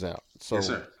Barnabas out. So yes,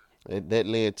 sir. That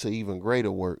led to even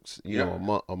greater works, Yep.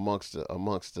 amongst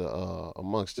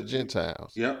the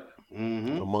Gentiles. Yep.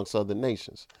 Mm-hmm. Amongst other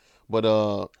nations.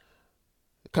 But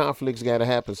conflicts got to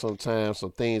happen sometimes, so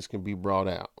things can be brought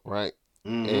out, right?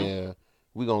 Mm-hmm. And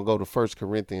we're gonna go to 1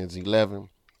 Corinthians 11.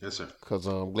 Yes, sir. Because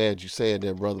I'm glad you said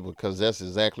that, brother, because that's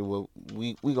exactly what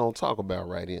we gonna talk about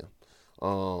right here.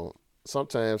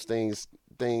 Sometimes things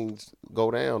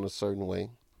go down a certain way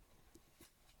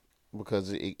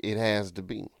because it has to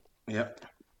be. Yep.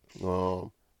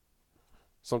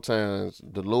 Sometimes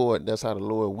that's how the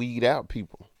Lord weed out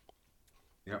people.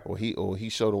 Yep. Or he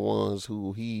show the ones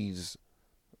who he's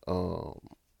with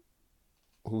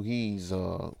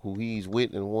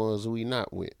and the ones who he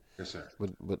not with. Yes, sir.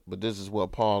 But this is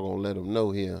what Paul gonna let them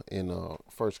know here in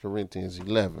 1 Corinthians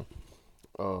 11.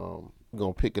 We're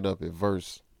gonna pick it up at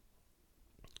verse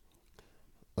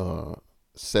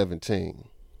 17.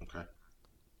 Okay.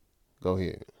 Go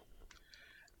ahead.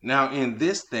 Now in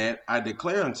this that I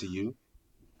declare unto you,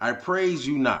 I praise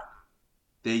you not,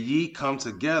 that ye come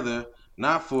together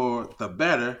not for the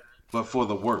better, but for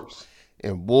the worse.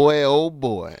 And boy, oh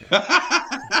boy,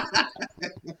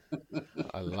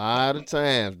 a lot of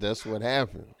times that's what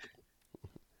happens.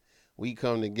 We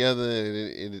come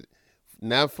together,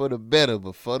 not for the better,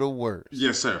 but for the worse.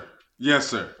 Yes, sir. Yes,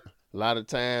 sir. A lot of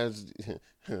times,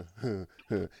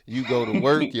 you go to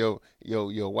work, your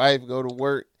wife go to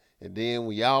work, and then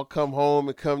when y'all come home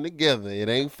and come together, it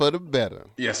ain't for the better.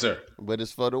 Yes, sir. But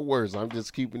it's for the worse. I'm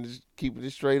just keeping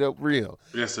it straight up real.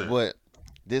 Yes, sir. But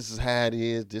this is how it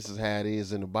is. This is how it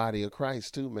is in the body of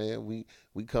Christ too, man. We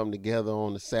come together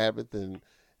on the Sabbath, and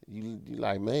you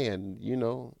like, man,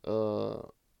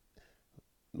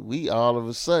 we all of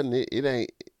a sudden it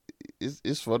ain't.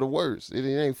 It's for the worse. It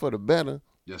ain't for the better.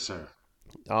 Yes, sir.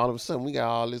 All of a sudden we got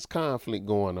all this conflict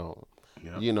going on.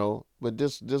 Yep. But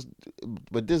this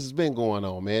has been going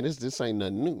on, man. This ain't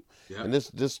nothing new. Yep. And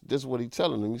this is what he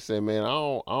telling them. He said, man,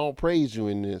 I don't praise you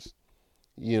in this,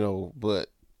 but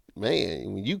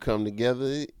man, when you come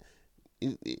together,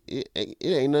 it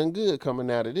ain't nothing good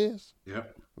coming out of this.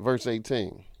 Yep. Verse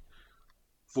 18.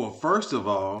 For first of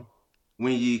all,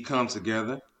 when ye come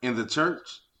together in the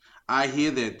church, I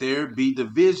hear that there be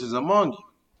divisions among you,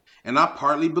 and I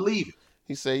partly believe it.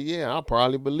 He said, yeah, I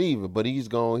probably believe it, but he's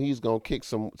gonna kick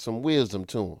some wisdom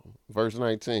to him. Verse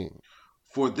 19.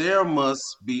 For there must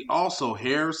be also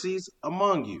heresies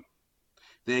among you,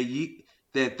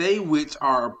 that they which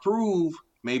are approved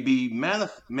may be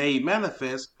made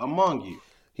manifest among you.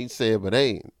 He said, but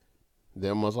hey,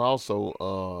 there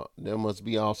must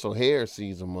be also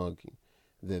heresies among you,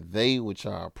 that they which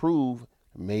are approved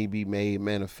may be made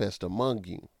manifest among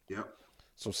you. Yep.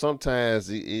 So sometimes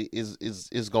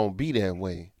it's gonna be that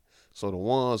way. So the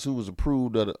ones who was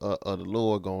approved of the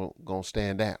Lord gonna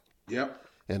stand out. Yep.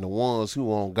 And the ones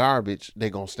who on garbage,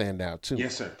 they gonna stand out too.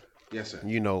 Yes, sir. Yes, sir.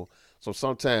 So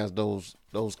sometimes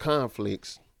those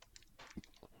conflicts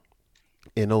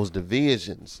and those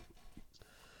divisions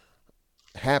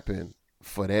happen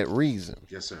for that reason.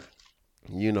 Yes, sir.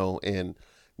 And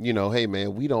hey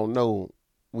man, we don't know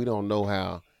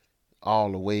how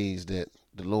all the ways that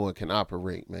the Lord can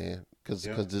operate, man, because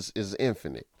this is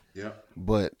infinite. Yeah.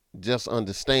 But just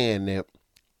understand that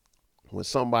when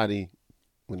somebody's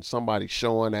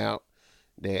showing out,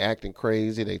 they acting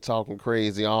crazy, they talking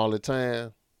crazy all the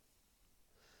time,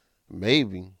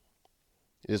 maybe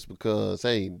it's because,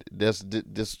 hey, this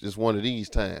is one of these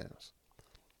times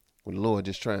when the Lord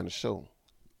just trying to show.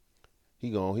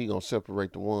 He gonna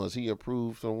separate the ones he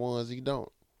approves from the ones he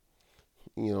don't.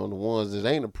 the ones that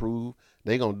ain't approved,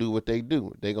 they gonna do what they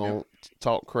do. They gonna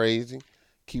talk crazy,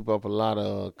 keep up a lot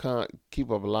of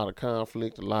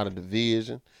conflict, a lot of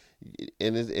division,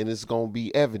 and it's gonna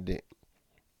be evident.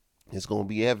 It's gonna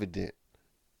be evident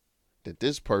that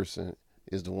this person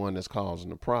is the one that's causing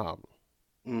the problem.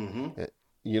 Mm-hmm.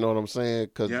 You know what I'm saying?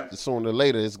 Because Yep. sooner or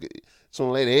later,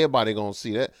 everybody gonna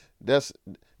see that. That's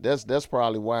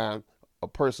probably why a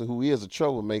person who is a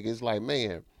troublemaker is like,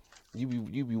 man, you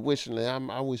be wishing that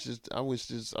I wish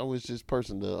this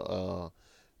person to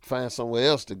find somewhere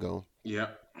else to go.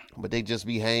 Yep. But they just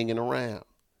be hanging around.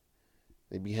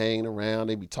 They be hanging around.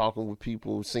 They be talking with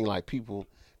people. It seem like people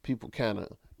kind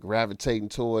of gravitating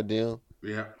toward them,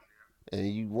 Yep. and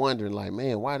you wondering like,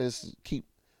 man, why this keep?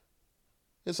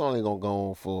 It's only gonna go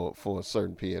on for a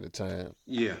certain period of time.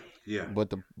 Yeah. Yeah.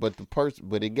 But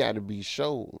it got to be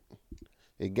shown.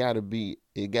 It got to be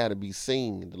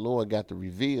seen. The Lord got to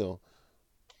reveal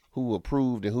who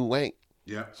approved and who ain't.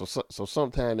 Yeah. So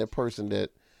sometimes that person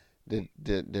that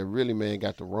really, man,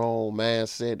 got the wrong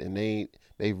mindset, and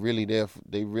they really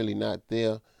not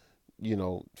there,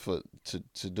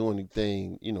 to do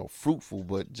anything, fruitful,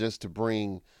 but just to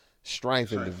bring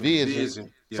strife and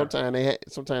division. Yeah.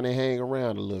 Sometimes they hang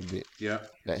around a little bit. Yeah.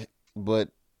 But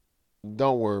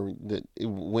don't worry,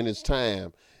 when it's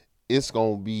time, it's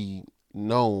gonna be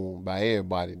known by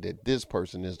everybody that this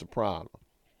person is the problem.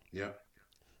 Yeah.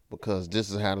 Because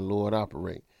this is how the Lord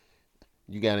operate.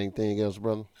 You got anything else,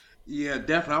 brother? Yeah,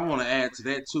 definitely. I want to add to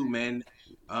that too, man.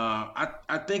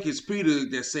 I think it's Peter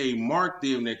that say, "Mark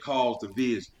them that cause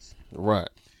divisions." Right.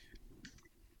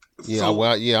 Yeah. So,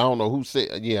 I don't know who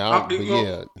said. Yeah. you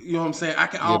know what I'm saying. I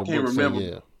the can't book remember.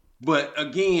 say, yeah. But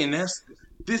again,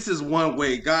 this is one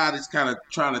way God is kind of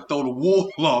trying to throw the wool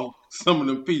off some of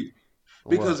them people.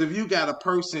 Because if you got a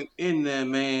person in there,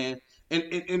 man,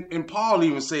 and Paul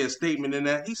even say a statement in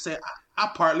that, he said, I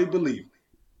partly believe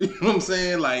it. You know what I'm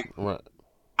saying? Like, Right.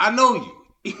 I know you.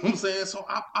 You know what I'm saying? So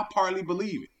I partly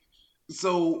believe it.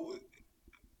 So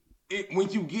when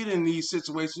you get in these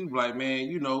situations, you be like, man,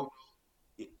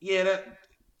 yeah,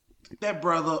 that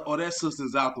brother or that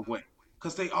sister's out the way.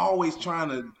 Because they always trying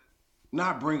to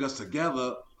not bring us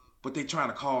together, but they trying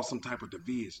to cause some type of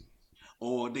division.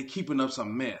 Or they keeping up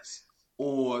some mess.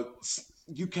 Or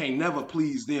you can't never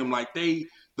please them, like they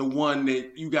the one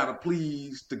that you gotta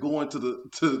please to go into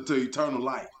to eternal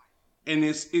life.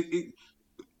 And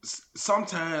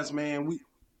sometimes, man,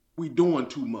 we doing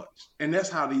too much, and that's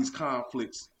how these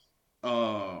conflicts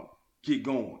get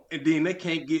going, and then they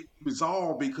can't get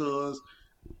resolved because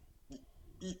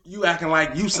you acting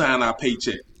like you sign our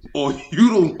paycheck, or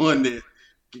you the one that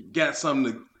got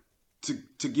something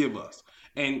to give us.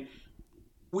 And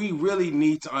we really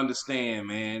need to understand,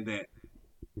 man, that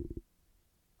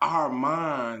our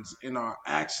minds and our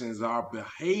actions, our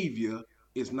behavior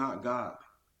is not God.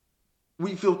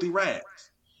 We filthy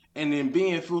rags. And in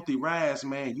being filthy rags,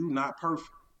 man, you not perfect.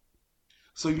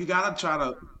 So you gotta try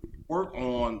to work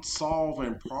on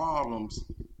solving problems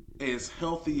as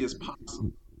healthy as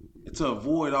possible to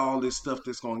avoid all this stuff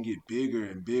that's gonna get bigger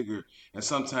and bigger, and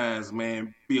sometimes,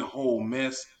 man, be a whole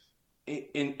mess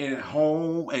in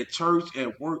home, at church,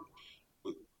 at work.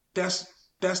 That's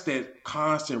that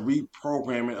constant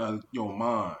reprogramming of your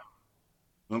mind.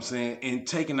 You know what I'm saying? And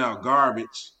taking out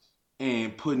garbage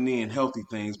and putting in healthy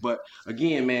things. But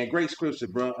again, man, great scripture,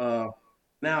 bro.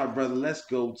 Now, brother, let's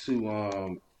go to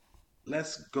um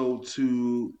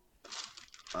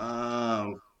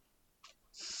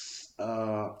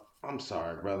I'm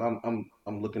sorry, brother.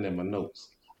 I'm looking at my notes.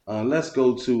 Let's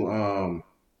go to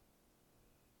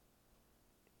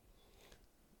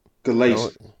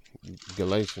Galatians.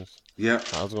 Galatians. Yeah.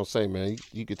 I was gonna say, man,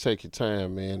 you could take your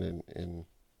time, man, and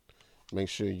make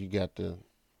sure you got the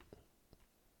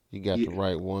the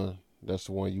right one. That's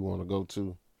the one you want to go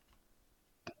to.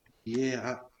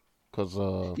 Yeah. Cause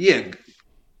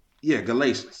Yeah,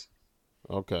 Galatians.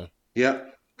 Okay.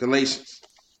 Yep. Galatians.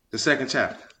 The second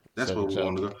chapter. That's where we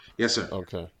want to go. Yes, sir.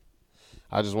 Okay.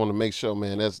 I just want to make sure,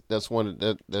 man. That's one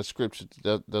that scripture.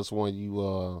 That's one you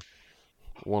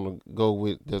want to go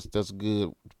with. That's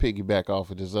good. Piggyback off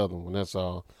of this other one. That's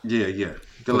all. Yeah.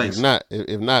 Galatians.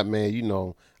 If not,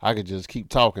 man, I could just keep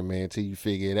talking, man, until you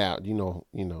figure it out.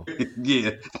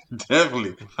 Yeah,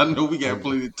 definitely. I know we got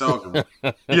plenty to talk about.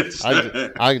 Yes,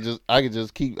 sir. I could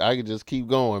just keep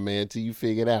going, man, until you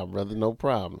figure it out, brother. No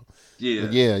problem. Yeah.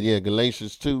 But yeah.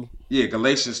 Galatians 2. Yeah,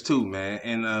 Galatians 2, man.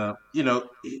 And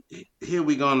here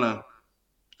we're gonna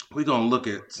look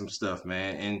at some stuff,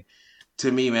 man. And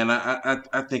to me, man,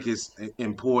 I think it's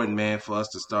important, man, for us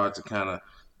to start to kind of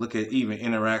look at even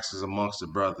interactions amongst the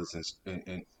brothers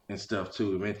and stuff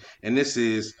too, man. And this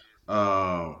is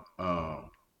um,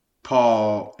 um,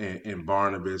 Paul and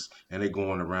Barnabas, and they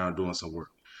going around doing some work.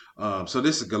 So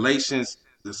this is Galatians,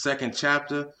 the second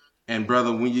chapter, and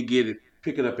brother, when you get it,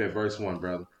 pick it up at verse 1,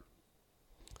 brother.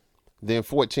 Then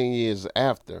 14 years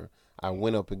after, I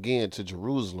went up again to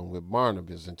Jerusalem with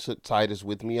Barnabas and took Titus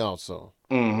with me also.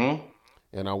 Mm-hmm.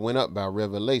 And I went up by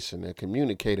revelation and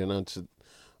communicated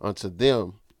unto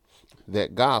them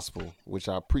that gospel which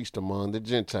I preached among the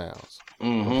Gentiles, but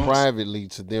Mm-hmm. privately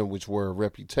to them which were of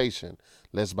reputation,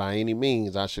 lest by any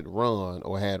means I should run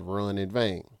or had run in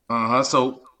vain. Uh-huh.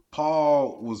 So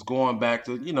Paul was going back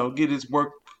to, get his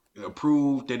work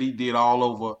approved that he did all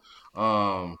over,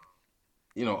 um,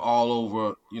 all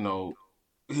over,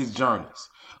 his journeys.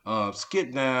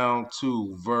 Skip down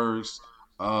to verse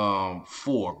 4,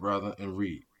 brother, and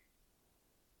read.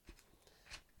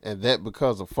 And that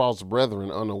because of false brethren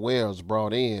unawares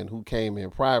brought in, who came in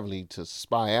privately to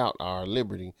spy out our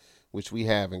liberty, which we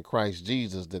have in Christ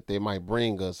Jesus, that they might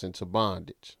bring us into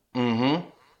bondage, Mm-hmm.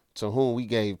 to whom we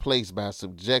gave place by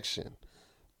subjection,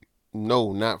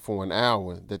 no, not for an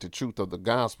hour, that the truth of the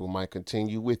gospel might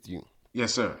continue with you.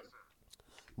 Yes, sir.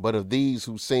 But of these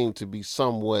who seem to be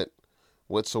somewhat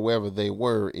whatsoever they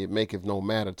were, it maketh no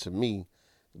matter to me.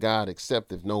 God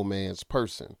accepteth no man's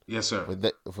person. Yes, sir.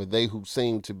 For they who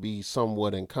seemed to be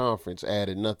somewhat in conference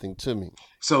added nothing to me.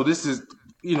 So this is,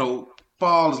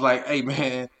 Paul is like, hey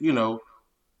man,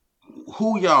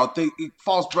 who y'all think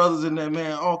false brothers in there,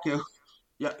 man? Okay,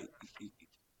 yeah.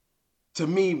 To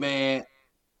me, man,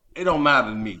 it don't matter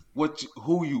to me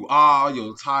who you are,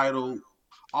 your title,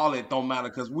 all that don't matter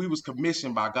because we was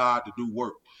commissioned by God to do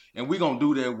work, and we gonna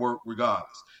do that work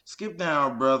regardless. Skip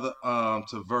down, brother,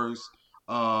 to verse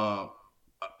um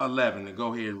 11 and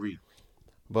go ahead and read.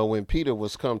 But when Peter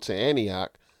was come to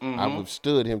Antioch, I Mm-hmm.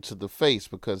 withstood him to the face,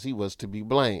 because he was to be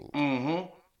blamed. Mm-hmm.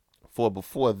 For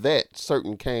before that,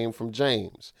 certain came from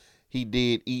James. He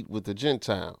did eat with the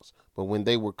Gentiles. But when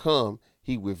they were come,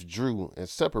 he withdrew and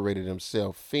separated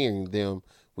himself, fearing them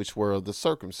which were of the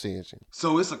circumcision.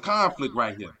 So it's a conflict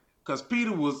right here. Because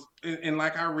Peter was, and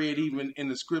like I read even in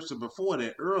the scripture before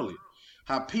that earlier,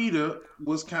 how Peter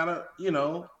was kind of,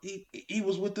 he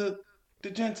was with the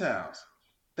Gentiles.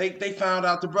 They found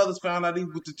out, the brothers found out he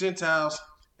was with the Gentiles,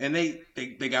 and they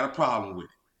got a problem with it.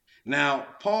 Now,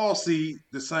 Paul see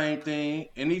the same thing,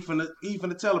 and he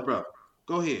finna tell a brother.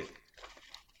 Go ahead.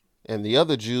 And the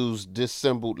other Jews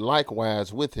dissembled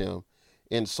likewise with him,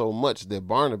 insomuch that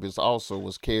Barnabas also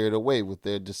was carried away with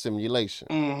their dissimulation.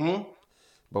 Mm-hmm.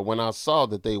 But when I saw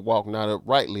that they walked not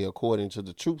uprightly according to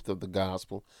the truth of the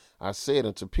gospel, I said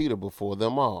unto Peter before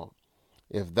them all,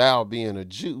 if thou, being a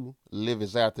Jew,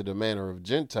 livest after the manner of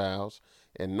Gentiles,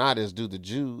 and not as do the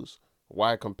Jews,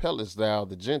 why compellest thou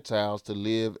the Gentiles to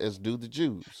live as do the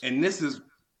Jews? And this is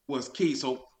what's key.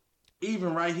 So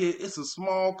even right here, it's a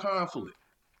small conflict.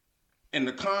 And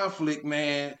the conflict,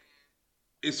 man,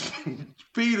 is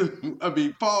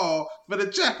Paul, but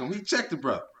to check him. He checked the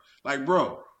brother. Like,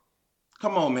 bro,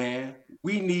 come on, man.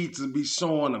 We need to be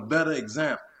showing a better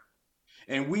example.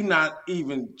 And we not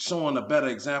even showing a better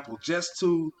example just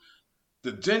to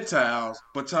the Gentiles,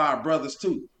 but to our brothers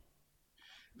too.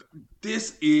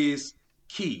 This is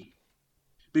key.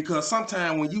 Because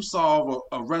sometimes when you solve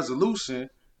a resolution,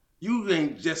 you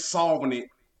ain't just solving it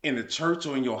in the church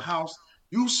or in your house.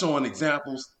 You showing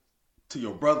examples to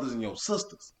your brothers and your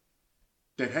sisters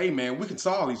that, hey man, we can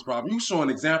solve these problems. You showing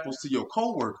examples to your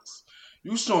coworkers.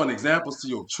 You showing examples to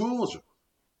your children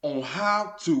on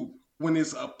how to, when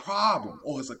it's a problem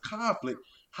or it's a conflict,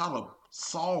 how to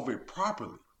solve it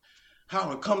properly, how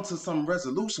to come to some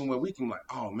resolution where we can like,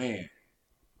 oh man,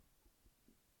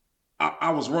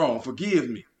 I was wrong. Forgive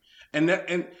me. And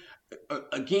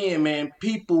again, man,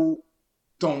 people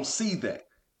don't see that.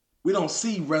 We don't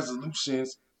see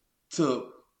resolutions to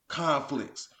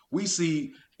conflicts. We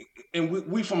see, and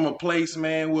we from a place,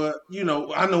 man, where,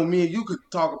 I know me and you could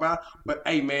talk about, but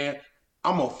hey, man,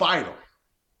 I'm a fighter.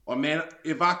 Or man,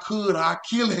 if I could, I'd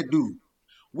kill that dude.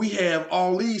 We have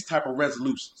all these type of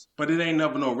resolutions, but it ain't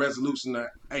never no resolution that,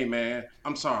 hey, man,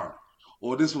 I'm sorry.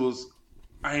 Or this was,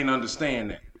 I ain't understand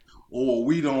that. Or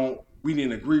we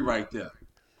didn't agree right there.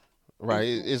 Right?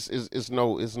 It's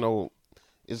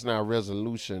not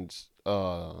resolutions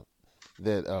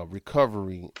that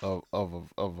recovery of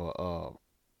a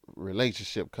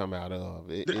relationship come out of.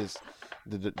 It's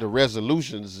the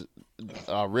resolutions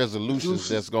are resolutions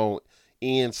that's going to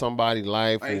end somebody's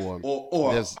life, Right? or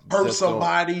Or hurt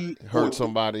somebody, hurt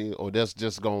somebody, or that's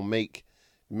just going to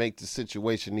make the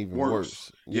situation even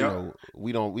worse. You Yep. know,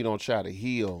 we don't try to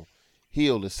heal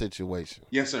the situation.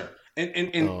 Yes, sir.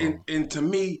 And to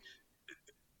me,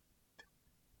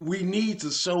 we need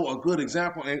to show a good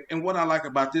example. And what I like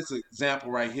about this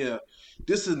example right here,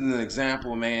 this is an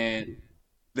example, man,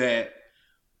 that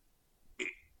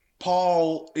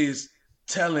Paul is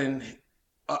telling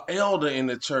an elder in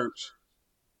the church,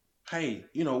 hey,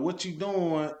 what you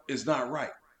doing is not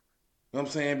right. You know what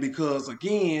I'm saying? Because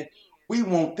again, we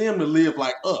want them to live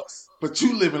like us, but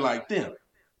you living like them.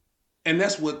 And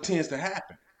that's what tends to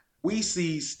happen. We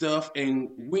see stuff and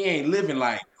we ain't living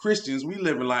like Christians. We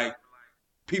living like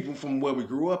people from where we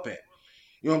grew up at.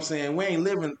 You know what I'm saying? We ain't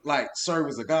living like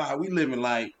servants of God. We living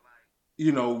like, we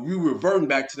reverting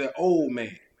back to that old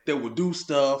man that would do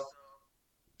stuff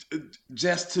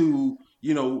just to,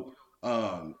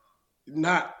 um,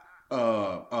 not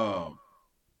uh, uh,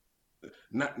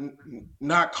 not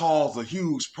not cause a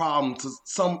huge problem to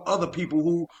some other people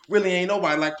who really ain't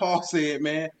nobody. Like Paul said,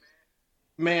 man,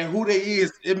 who they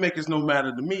is, it makes no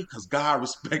matter to me, because God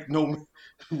respect no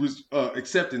was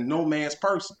accepting no man's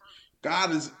person.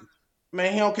 God is,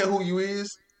 man, he don't care who you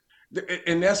is.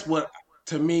 And that's what,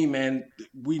 to me, man,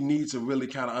 we need to really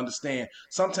kind of understand.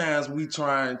 Sometimes we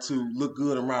trying to look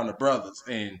good around the brothers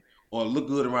or look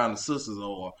good around the sisters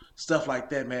or stuff like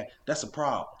that, man. That's a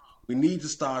problem. We need to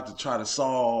start to try to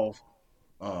solve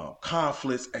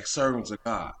conflicts as servants of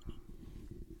God.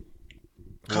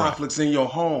 Right. Conflicts in your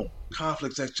home,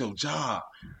 conflicts at your job,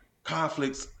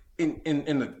 conflicts in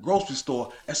the grocery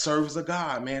store as servants of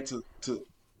God, man, to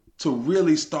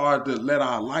really start to let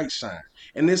our light shine.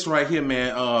 And this right here,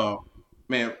 man,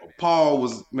 Paul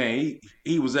was, man,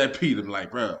 he was at Peter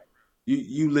like, bro,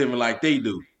 you living like they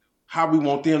do. How we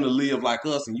want them to live like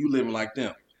us, and you living like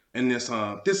them. And this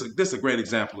a great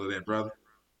example of that, brother.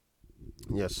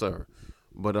 Yes, sir.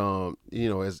 But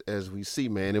as we see,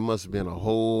 man, it must have been a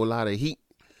whole lot of heat,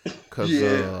 cause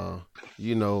Yeah,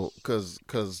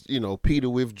 Peter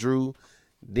withdrew,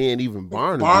 then even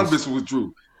Barnabas, Barnabas withdrew,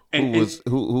 who and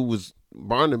was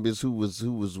Barnabas, who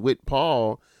was with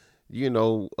Paul,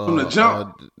 from the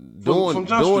jump, from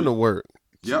Jump doing the Street. work,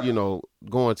 Yep,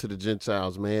 going to the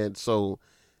Gentiles, man. So,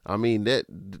 I mean,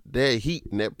 that heat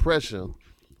and that pressure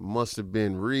must have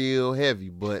been real heavy,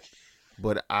 but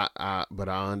I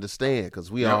understand,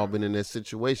 because we all yep, been in that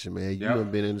situation, man. You yep.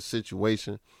 done been in a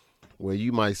situation where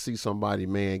you might see somebody,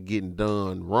 man, getting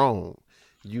done wrong.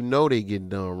 You know they getting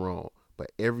done wrong,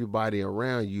 but everybody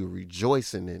around you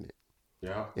rejoicing in it.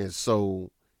 Yeah. And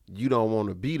so you don't want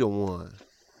to be the one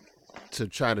to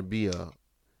try to be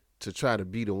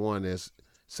the one that's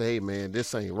say, hey man,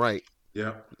 this ain't right.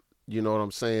 Yeah. You know what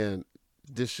I'm saying?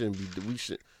 This shouldn't be, we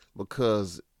should,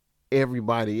 because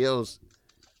everybody else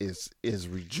is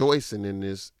rejoicing in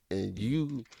this, and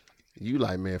you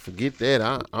like, man, forget that.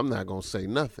 I'm not gonna say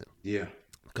nothing, Yeah.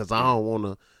 because Yeah. I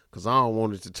don't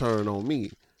want it to turn on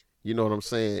me. You know what I'm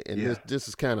saying? And Yeah. this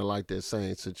is kind of like that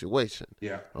same situation.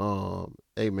 Yeah.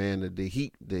 Hey man, the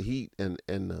heat and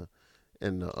the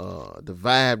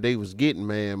vibe they was getting,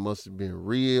 man, must have been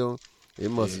real. It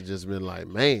must Yeah. have just been like,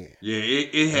 man, Yeah.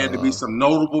 It had to be uh, some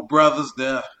notable brothers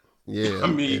there. I yeah,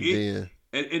 mean, and then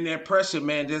and that pressure,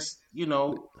 man, just,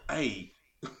 hey,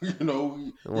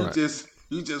 you right, just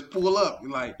pull up.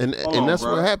 You're like, hold and on, that's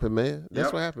what bro. happened, man. That's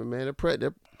Yep. what happened, man.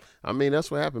 I mean,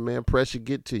 that's what happened, man. Pressure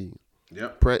get to you.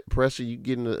 Yep. Pressure, you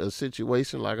get in a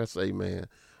situation, like I say, man.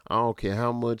 I don't care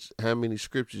how many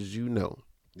scriptures you know.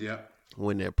 Yep.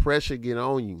 When that pressure get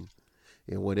on you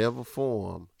in whatever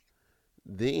form,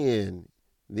 then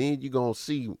you gonna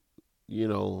see, you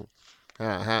know,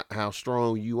 how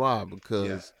strong you are, Yeah.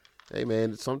 because hey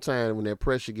man, sometimes when that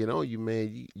pressure get on you,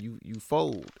 man, you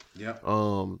fold. Yep.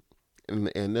 Um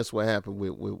and that's what happened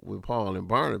with Paul and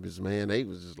Barnabas, man. They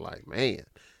was just like, man.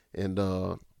 And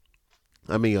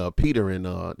Peter and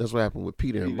that's what happened with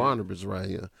Peter and Peter. Barnabas right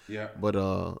here. Yep. But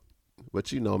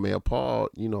man, Paul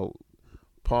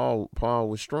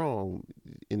was strong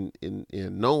in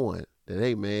knowing that,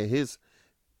 hey man, his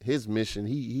mission,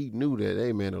 he knew that,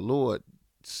 hey man, the Lord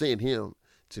sent him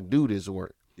to do this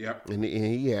work, Yep. and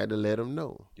he had to let them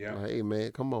know, Yep. like, hey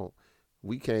man, come on,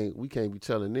 we can't be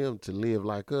telling them to live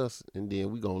like us, and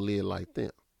then we gonna live like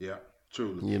them, Yep.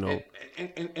 Truly. you And know.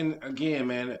 and again,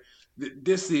 man,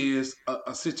 this is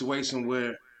a situation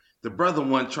where the brother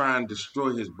wasn't trying to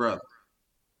destroy his brother.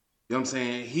 You know what I'm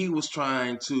saying? He was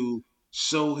trying to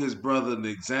show his brother the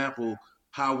example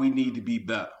how we need to be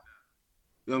better.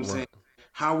 You know what I'm saying? Right.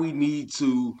 How we need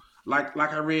to, like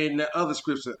I read in that other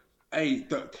scripture. Hey,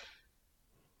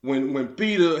 when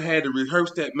Peter had to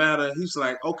rehearse that matter, he's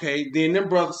like, okay. Then them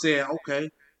brothers said, okay,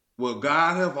 well,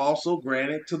 God have also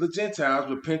granted to the Gentiles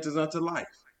repentance unto life.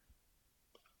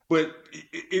 But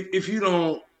if you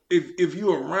don't, if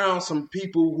you're around some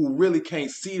people who really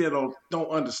can't see that or don't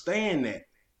understand that,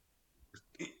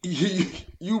 you,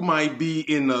 you might be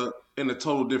in a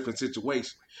total different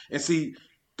situation. And see,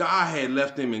 God had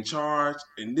left them in charge,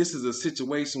 and this is a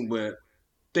situation where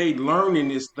they learning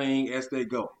this thing as they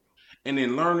go. And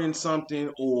then learning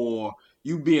something or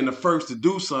you being the first to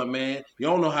do something, man, you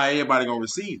don't know how everybody gonna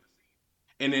receive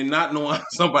it. And then not knowing how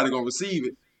somebody gonna receive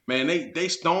it, man, they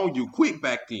stoned you quick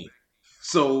back then.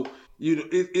 So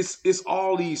it's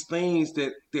all these things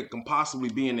that can possibly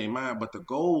be in their mind, but the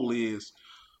goal is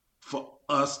for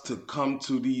us to come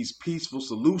to these peaceful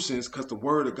solutions because the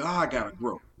word of God gotta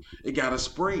grow. It gotta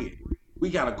spread. We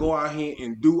gotta go out here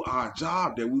and do our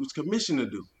job that we was commissioned to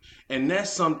do. And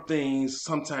that's some things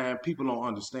sometimes people don't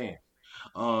understand.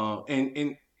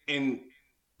 And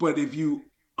but if you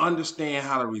understand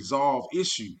how to resolve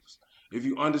issues, if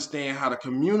you understand how to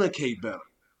communicate better,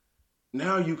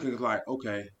 now you can like,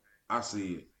 okay, I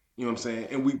see it. You know what I'm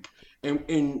saying?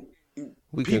 And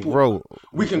We can people, grow.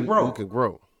 we can We grow. can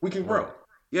grow. We can Right. grow.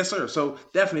 Yes, sir. So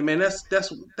definitely, man,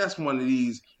 that's one of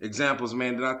these examples,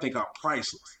 man, that I think are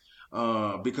priceless.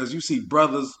 Because you see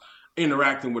brothers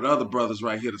interacting with other brothers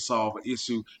right here to solve an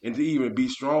issue and to even be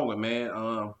stronger,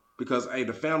 man. Because hey,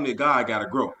 the family of God gotta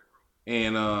grow,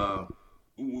 and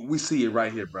we see it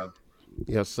right here, brother.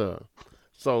 Yes, sir.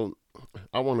 So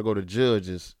I want to go to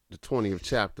Judges, the 20th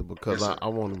chapter, because Yes, sir. I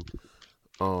want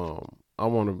to I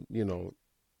want to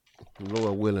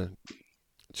Lord willing,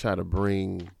 try to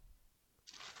bring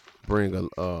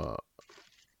a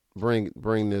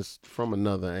bring this from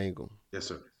another angle, Yes,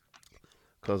 sir.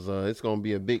 because it's gonna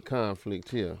be a big conflict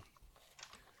here,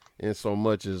 in so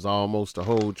much as almost the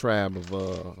whole tribe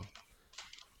of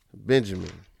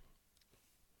Benjamin,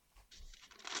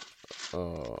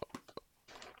 uh,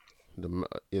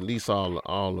 at least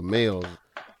all the males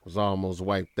was almost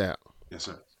wiped out. Yes,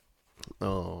 sir.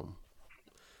 Um,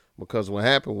 because what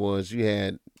happened was you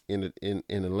had in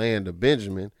the land of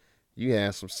Benjamin, you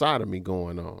had some sodomy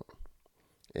going on,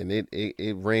 and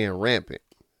it ran rampant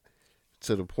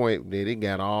to the point that it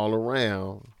got all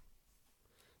around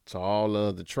to all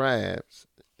of the tribes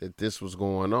that this was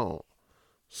going on.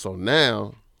 So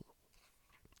now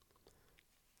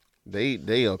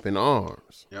they up in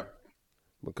arms Yep.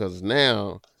 because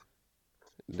now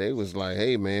they was like,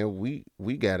 hey man, we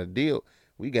gotta deal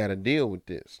with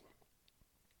this,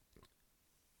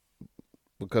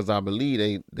 because I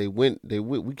believe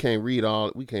we can't read all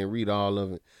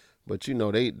of it, but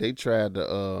they tried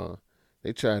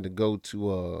to go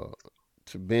to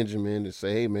Benjamin and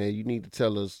say, hey man, you need to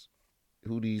tell us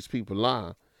who these people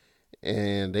are,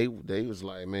 and they was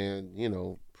like,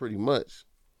 man, pretty much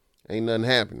ain't nothing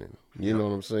happening. You Yep. know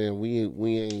what I'm saying?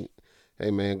 We ain't. Hey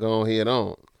man, go ahead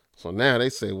on. So now they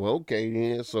say, well, okay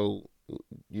then. So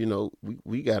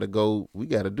we gotta go. We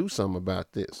gotta do something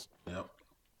Yep.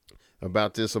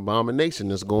 about this abomination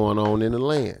that's going on in the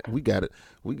land. We gotta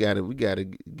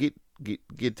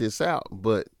get this out.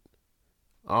 But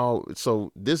all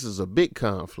so this is a big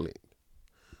conflict.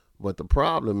 But the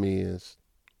problem is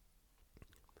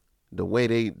the way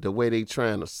they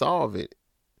trying to solve it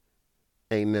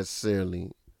ain't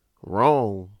necessarily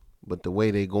wrong, but the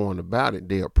way they going about it,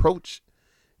 their approach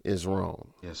is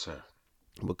wrong. Yes, sir.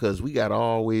 Because we gotta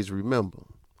always remember,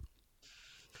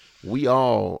 we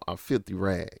all are filthy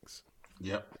rags.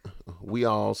 Yep. We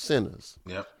all sinners.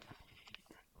 Yep.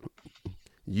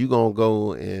 You gonna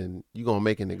go and you gonna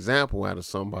make an example out of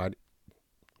somebody.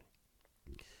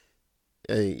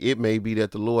 Hey, it may be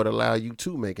that the Lord allow you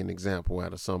to make an example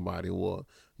out of somebody, or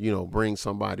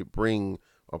bring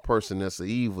a person that's an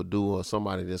evildoer,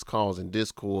 somebody that's causing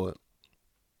discord,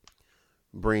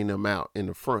 bring them out in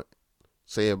the front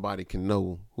so everybody can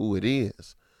know who it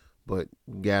is. But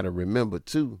you gotta remember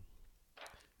too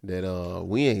that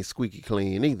we ain't squeaky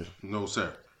clean either. No,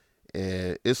 sir.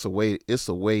 And it's a way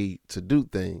to do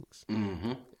things.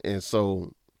 Mm-hmm. And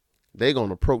so they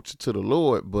gonna approach it to the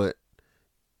Lord, but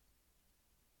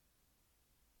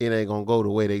it ain't gonna go the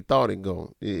way they thought it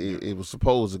go. It was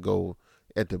supposed to go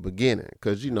at the beginning,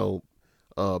 because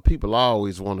people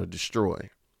always want to destroy.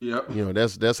 Yep.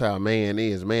 That's how man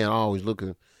is. Man always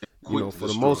looking, Quick to for the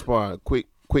destroy. most part, quick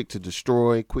to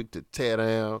destroy, quick to tear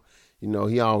down.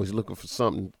 He always looking for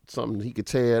something he could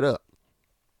tear it up.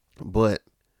 But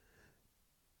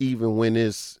even when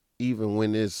the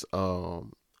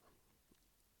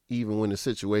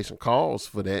situation calls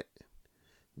for that,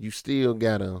 you still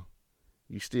gotta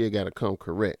come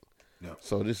correct. Yep.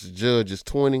 So this is Judges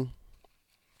 20,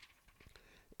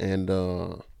 and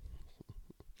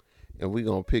we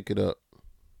gonna pick it up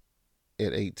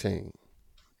at 18.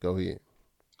 Go ahead.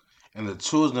 And the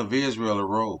children of Israel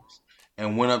arose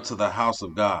and went up to the house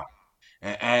of God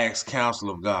and asked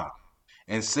counsel of God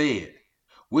and said,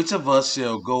 which of us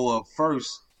shall go up first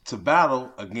to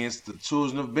battle against the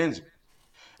children of Benjamin?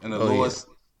 And the Go Lord ahead.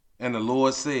 and the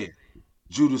Lord said,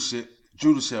 Judah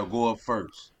shall go up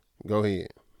first. Go ahead.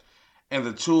 And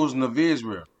the children of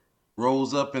Israel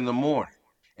rose up in the morning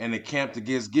and encamped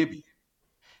against Gibeah.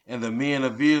 And the men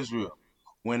of Israel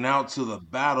went out to the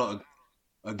battle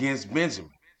against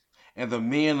Benjamin. And the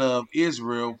men of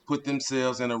Israel put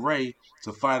themselves in array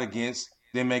to fight against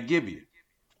them at Gibeah.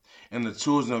 And the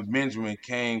children of Benjamin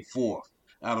came forth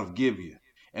out of Gibeah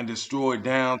and destroyed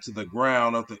down to the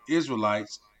ground of the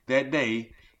Israelites that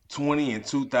day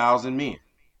 22,000 men.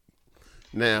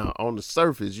 Now, on the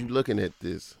surface, you looking at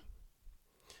this,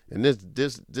 and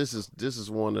this is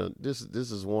one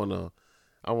of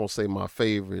I won't say my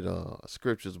favorite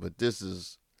scriptures, but this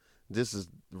is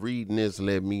reading this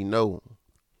let me know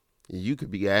you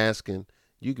could be asking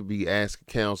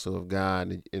counsel of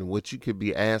God, and what you could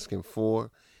be asking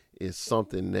for is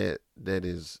something that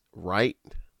is right.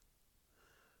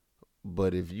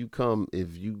 But if you don't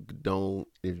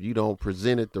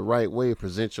present it the right way,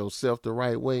 present yourself the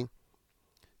right way,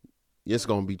 it's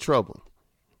gonna be trouble.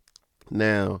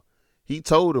 Now, he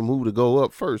told him who to go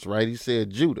up first, right? He said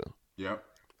Judah. Yep.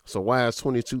 So why is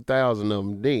 22,000 of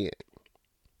them dead?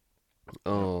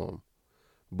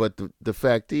 But the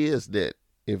fact is that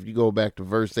if you go back to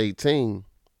verse 18,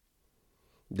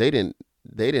 they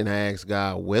didn't ask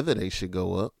God whether they should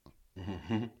go up.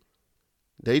 Mm-hmm.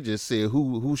 They just said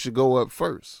who should go up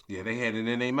first. Yeah, they had it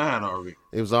in their mind already.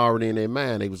 It was already in their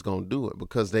mind they was gonna do it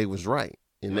because they was right.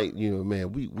 And Yep. they,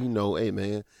 man, we know, hey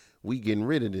man, we getting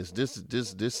rid of this.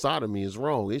 This sodomy is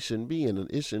wrong. It shouldn't be in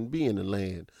the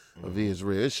land of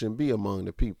Israel. It shouldn't be among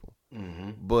the people.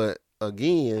 Mm-hmm. But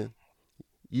again,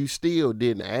 you still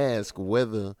didn't ask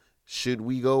whether should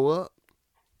we go up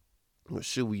or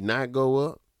should we not go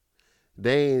up.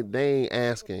 They ain't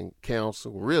asking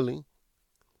counsel really,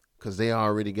 because they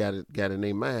already got in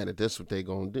their mind that that's what they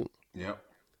gonna do. Yep.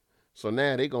 So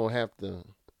now they gonna have to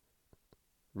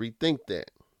rethink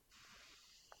that.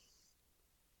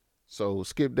 So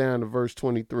skip down to verse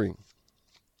 23.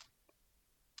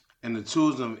 And the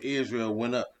children of Israel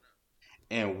went up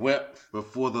and wept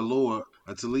before the Lord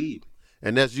until evening.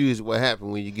 And that's usually what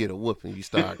happens when you get a whooping. You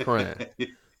start crying.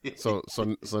 So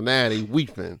now they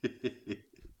weeping.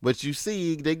 But you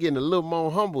see, they getting a little more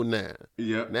humble now.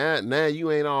 Yep. Now you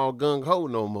ain't all gung ho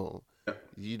no more. Yep.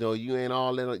 You know, you ain't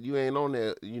all that. You ain't on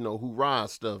that. You know, hoorah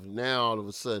stuff. Now all of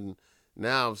a sudden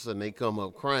they come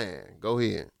up crying. Go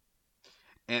ahead.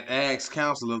 And asked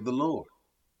counsel of the Lord,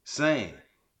 saying,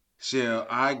 shall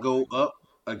I go up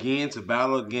again to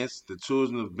battle against the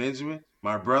children of Benjamin,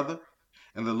 my brother?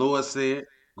 And the Lord said,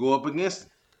 go up against them.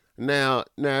 Now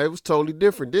it was totally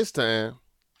different this time.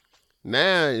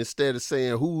 Now instead of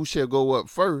saying who shall go up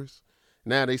first,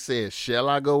 now they said, shall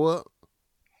I go up?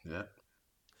 Yep.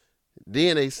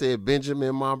 Then they said,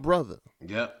 Benjamin, my brother.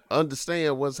 Yep.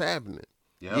 Understand what's happening.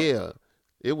 Yep. Yeah,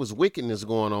 it was wickedness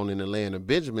going on in the land of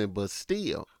Benjamin, but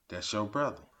still, that's your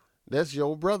brother. That's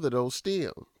your brother though.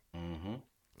 Still, Mm-hmm.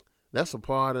 That's a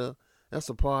part of the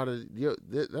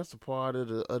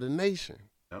nation.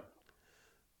 Yep.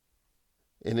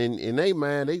 And in their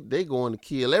mind, they going to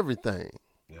kill everything.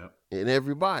 Yep. And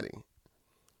everybody.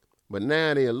 But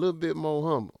now they're a little bit more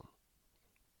humble.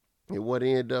 And what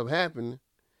ended up happening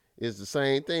is the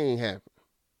same thing happened.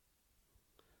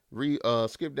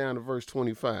 Skip down to verse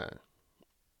 25.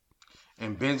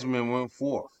 And Benjamin went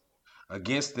forth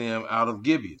against them out of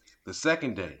Gibeah the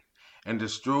second day, and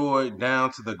destroyed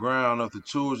down to the ground of the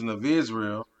children of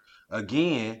Israel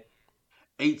again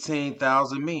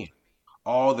 18,000 men,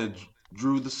 all that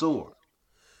drew the sword.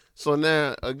 So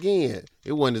now, again,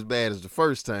 it wasn't as bad as the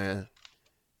first time,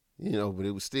 but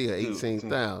it was still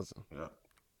 18,000. Yeah.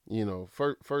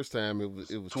 First time it was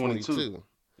 22.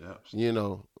 Yeah.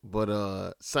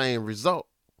 But same result.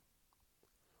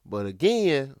 But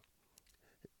again,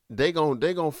 they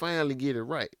gonna finally get it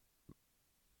right.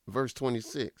 Verse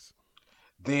 26.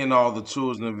 Then all the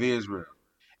children of Israel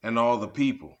and all the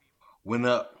people went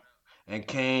up and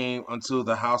came unto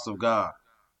the house of God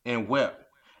and wept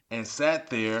and sat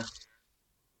there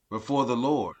before the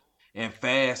Lord and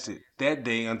fasted that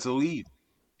day until evening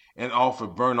and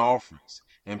offered burnt offerings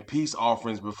and peace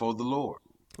offerings before the Lord.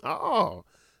 Oh,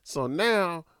 so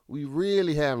now we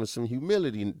really having some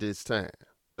humility this time.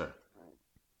 Sure.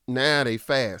 Now they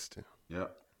fasting.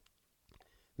 Yep.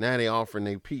 Now they offering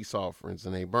their peace offerings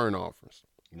and their burnt offerings.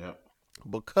 Yep.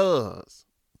 Because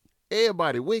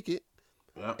everybody wicked.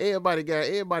 Yep.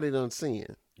 Everybody done sin.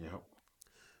 Yep.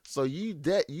 So you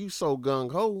so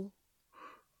gung ho.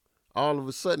 All of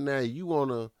a sudden now you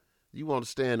wanna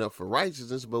stand up for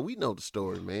righteousness, but we know the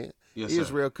story, man. Yes, sir.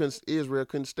 Israel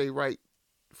couldn't stay right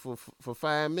for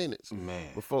 5 minutes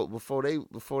Man. before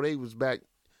they was back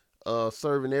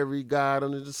serving every god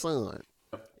under the sun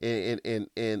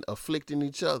and afflicting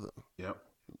each other. Yep.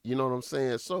 You know what I'm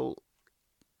saying? So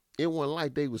it wasn't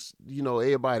like they was,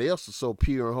 everybody else was so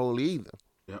pure and holy either.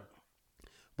 Yep.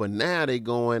 But now they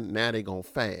gonna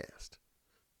fast.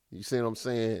 You see what I'm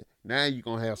saying? Now you're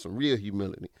gonna have some real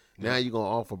humility. Now you're gonna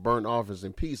offer burnt offerings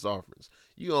and peace offerings.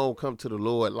 You don't come to the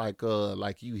Lord like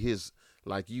you his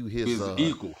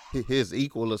equal. his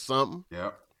equal or something.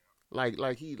 Yep.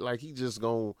 Like he just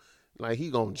gonna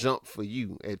gonna jump for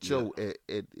you at your at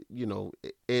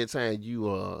every time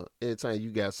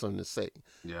you got something to say.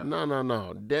 Yeah.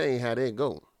 No. That ain't how that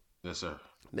go. Yes, sir.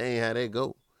 That ain't how that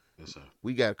go. Yes, sir.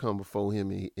 We gotta come before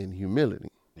him in humility.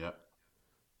 Yep.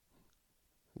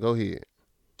 Go ahead.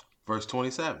 Verse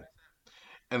 27.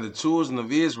 And the children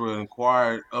of Israel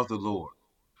inquired of the Lord,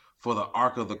 for the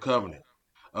ark of the covenant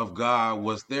of God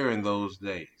was there in those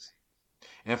days.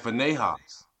 And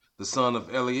Phinehas, the son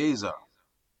of Eleazar,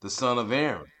 the son of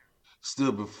Aaron,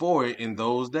 stood before it in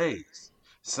those days,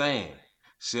 saying,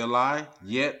 Shall I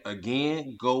yet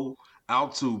again go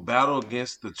out to battle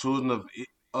against the children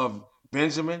of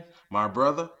Benjamin, my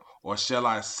brother, or shall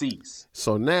I cease?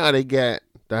 So now they got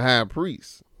the high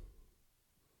priest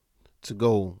to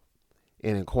go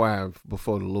and inquire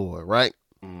before the Lord, right?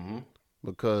 Mm-hmm.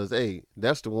 Because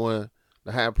that's the one.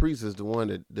 The high priest is the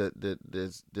one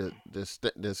that's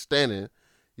standing.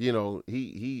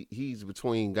 He's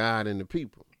between God and the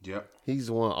people. Yep. He's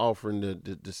the one offering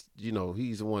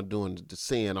he's the one doing the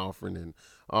sin offering and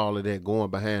all of that, going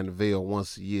behind the veil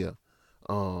once a year,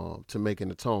 to make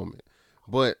an atonement.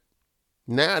 But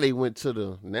now they went to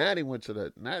the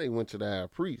high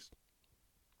priest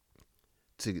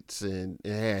and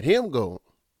had him go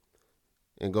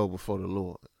before the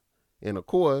Lord. And of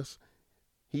course,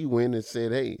 he went and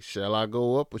said, "Hey, shall I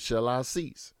go up or shall I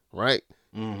cease?" Right?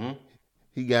 Mm-hmm.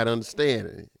 He got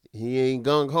understanding. He ain't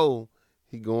gung ho.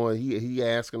 He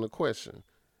asking a question.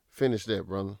 Finish that,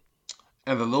 brother.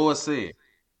 And the Lord said,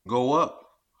 Go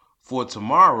up, for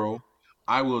tomorrow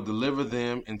I will deliver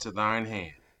them into thine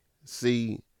hand.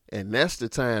 See, and that's the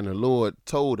time the Lord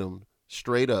told him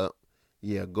straight up,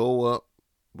 yeah, go up,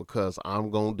 because I'm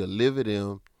going to deliver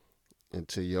them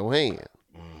into your hand.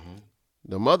 Mm-hmm.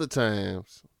 Them other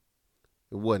times,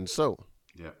 it wasn't so.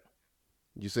 Yep.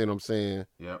 You see what I'm saying?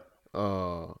 Yep.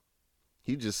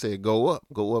 He just said, go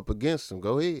up against them,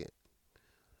 go ahead.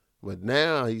 But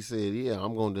now he said, yeah,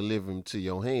 I'm going to deliver him to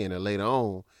your hand. And later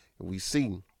on, we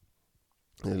see,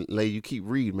 and you keep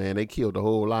reading, man, they killed a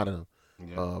whole lot of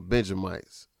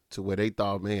Benjamites to where they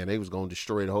thought, man, they was going to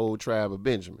destroy the whole tribe of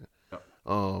Benjamin. Yep.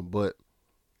 But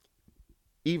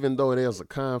even though there's a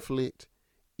conflict,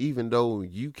 even though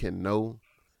you can know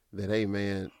that, hey,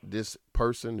 man, this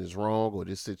person is wrong or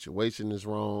this situation is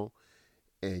wrong,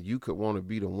 and you could want to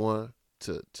be the one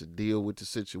to deal with the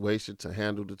situation, to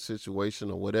handle the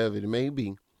situation or whatever it may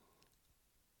be,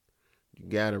 you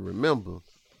got to remember,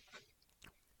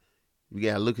 you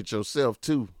got to look at yourself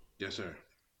too. Yes, sir.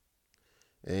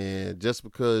 And just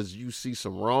because you see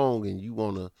some wrong and you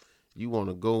want to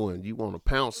go and you want to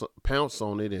pounce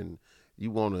on it, and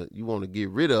you want to get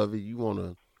rid of it, you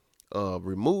want to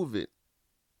remove it,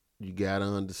 you got to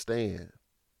understand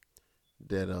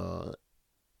that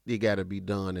it got to be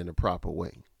done in the proper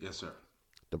way. Yes, sir.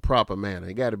 The proper manner.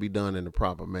 It got to be done in the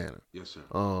proper manner. Yes, sir.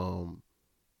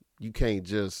 You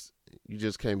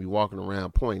just can't be walking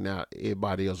around pointing out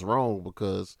everybody else wrong,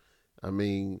 because, I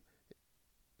mean,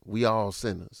 we all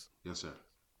sinners. Yes, sir.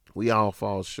 We all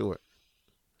fall short.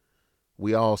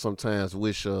 We all sometimes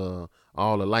wish all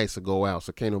the lights would go out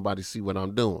so can't nobody see what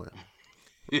I'm doing.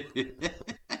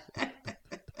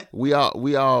 we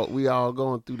all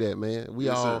going through that, man. We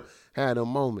yes, all sir. had them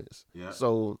moments. Yeah.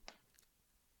 So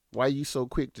why you so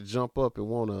quick to jump up and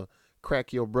want to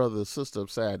crack your brother or sister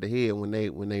upside the head when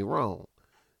they wrong?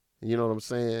 You know what I'm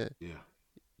saying? Yeah.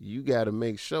 You got to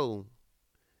make sure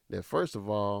that, first of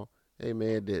all, hey,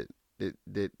 man,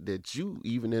 that you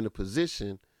even in a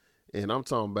position, and I'm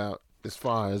talking about as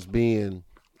far as being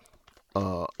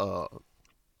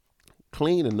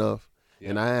clean enough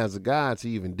in the eyes of God to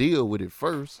even deal with it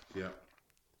first. Yeah.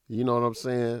 You know what I'm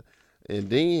saying? And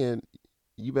then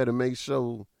you better make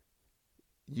sure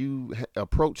you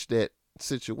approach that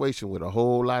situation with a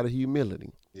whole lot of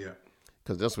humility. Yeah.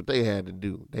 Because that's what they had to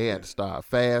do. They had to start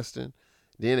fasting.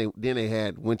 Then they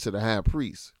went to the high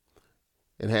priest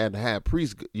and had the high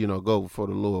priest, go before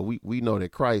the Lord. We know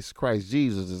that Christ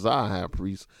Jesus is our high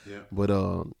priest. Yeah. But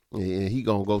and he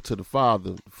gonna go to the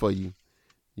Father for you.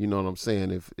 You know what I'm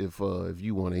saying? If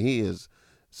you want to his.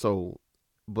 So,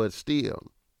 but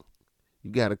still,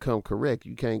 you got to come correct.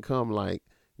 You can't come like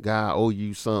God owe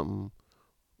you something,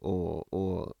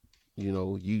 or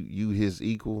you his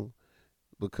equal,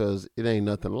 because it ain't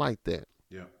nothing like that.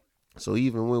 Yeah. So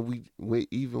even when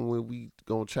we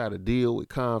gonna try to deal with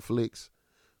conflicts,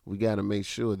 we got to make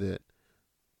sure that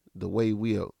the way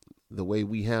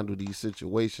we handle these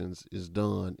situations is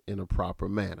done in a proper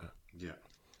manner. Yeah.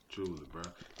 Truly, bro.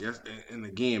 Yes, and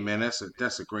again, man, that's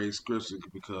a great scripture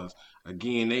because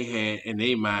again, they had in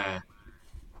their mind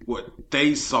what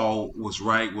they saw was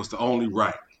right was the only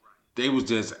right. They was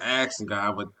just asking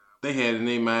God, but they had in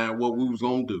their mind what we was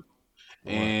gonna do.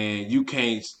 Right. And you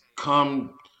can't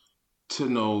come to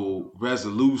no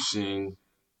resolution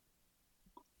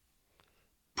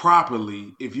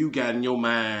properly if you got in your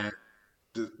mind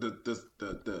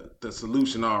the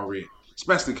solution already,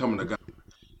 especially coming to God.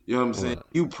 You know what I'm saying?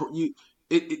 Right.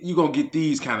 You gonna get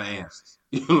these kind of answers.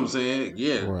 You know what I'm saying?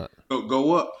 Yeah, Right.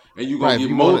 go up, and you gonna Right. If get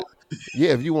you want more. to, yeah.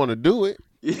 If you want to do it,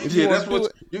 if you Yeah, want that's to what do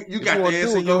it, you if you got the want to do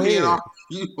answer it, in go your head. ahead.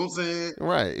 You know what I'm saying?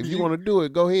 Right. If you You want to do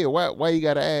it, go ahead. Why you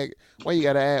gotta ask? Why you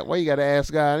gotta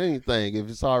ask God anything if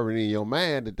it's already in your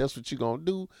mind that that's what you're gonna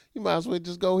do? You might as well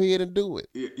just go ahead and do it.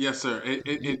 Yes, sir. And,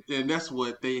 and, You and and that's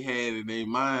what they had in their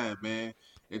mind, man.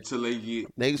 Until they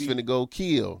get Niggas beat, finna go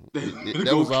kill. they finna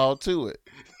That go. was all to it.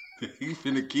 He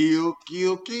finna kill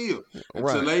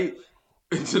until Right.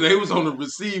 they was on the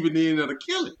receiving end of the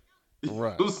killing. You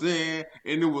Right. know what I'm saying?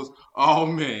 And it was, oh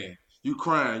man, you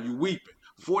crying, you weeping.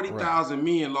 Forty Right. thousand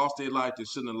men lost their life that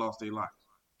shouldn't have lost their life.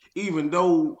 Even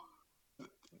though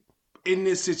in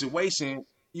this situation,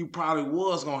 you probably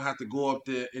was gonna have to go up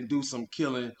there and do some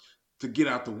killing to get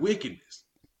out the wickedness.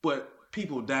 But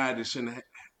people died that shouldn't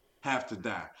have to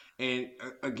die. And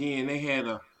again, they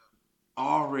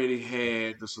already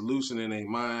had the solution in their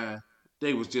mind.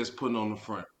 They was just putting on the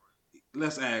front.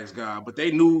 Let's ask God. But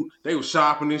they knew they were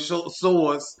sharpening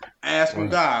swords, asking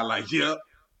Right. God, like, yeah,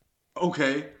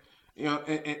 okay. You know,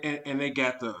 and they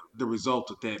got the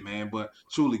result of that, man. But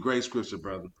truly great scripture,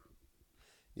 brother.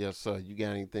 Yes, sir. You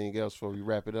got anything else before we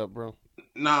wrap it up, bro?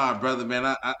 Nah, brother, man.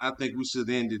 I think we should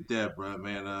end it there, bro,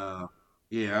 man.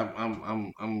 Yeah,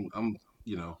 I'm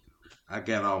you know, I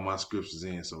got all my scriptures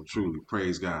in, so truly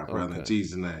praise God, brother, in Okay.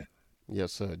 Jesus' name.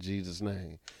 Yes, sir. Jesus'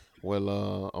 name. Well,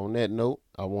 on that note,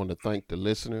 I want to thank the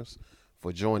listeners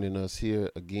for joining us here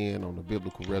again on the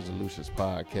Biblical Resolutions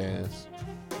Podcast,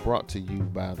 brought to you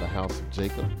by the House of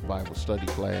Jacob Bible Study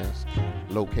Class,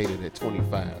 located at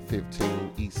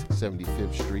 2515 East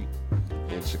 75th Street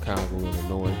in Chicago,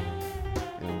 Illinois.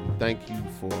 And we thank you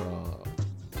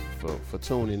for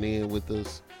tuning in with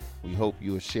us. We hope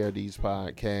you'll share these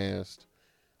podcasts.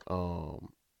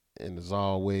 And as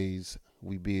always,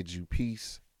 we bid you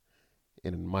peace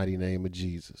in the mighty name of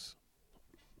Jesus.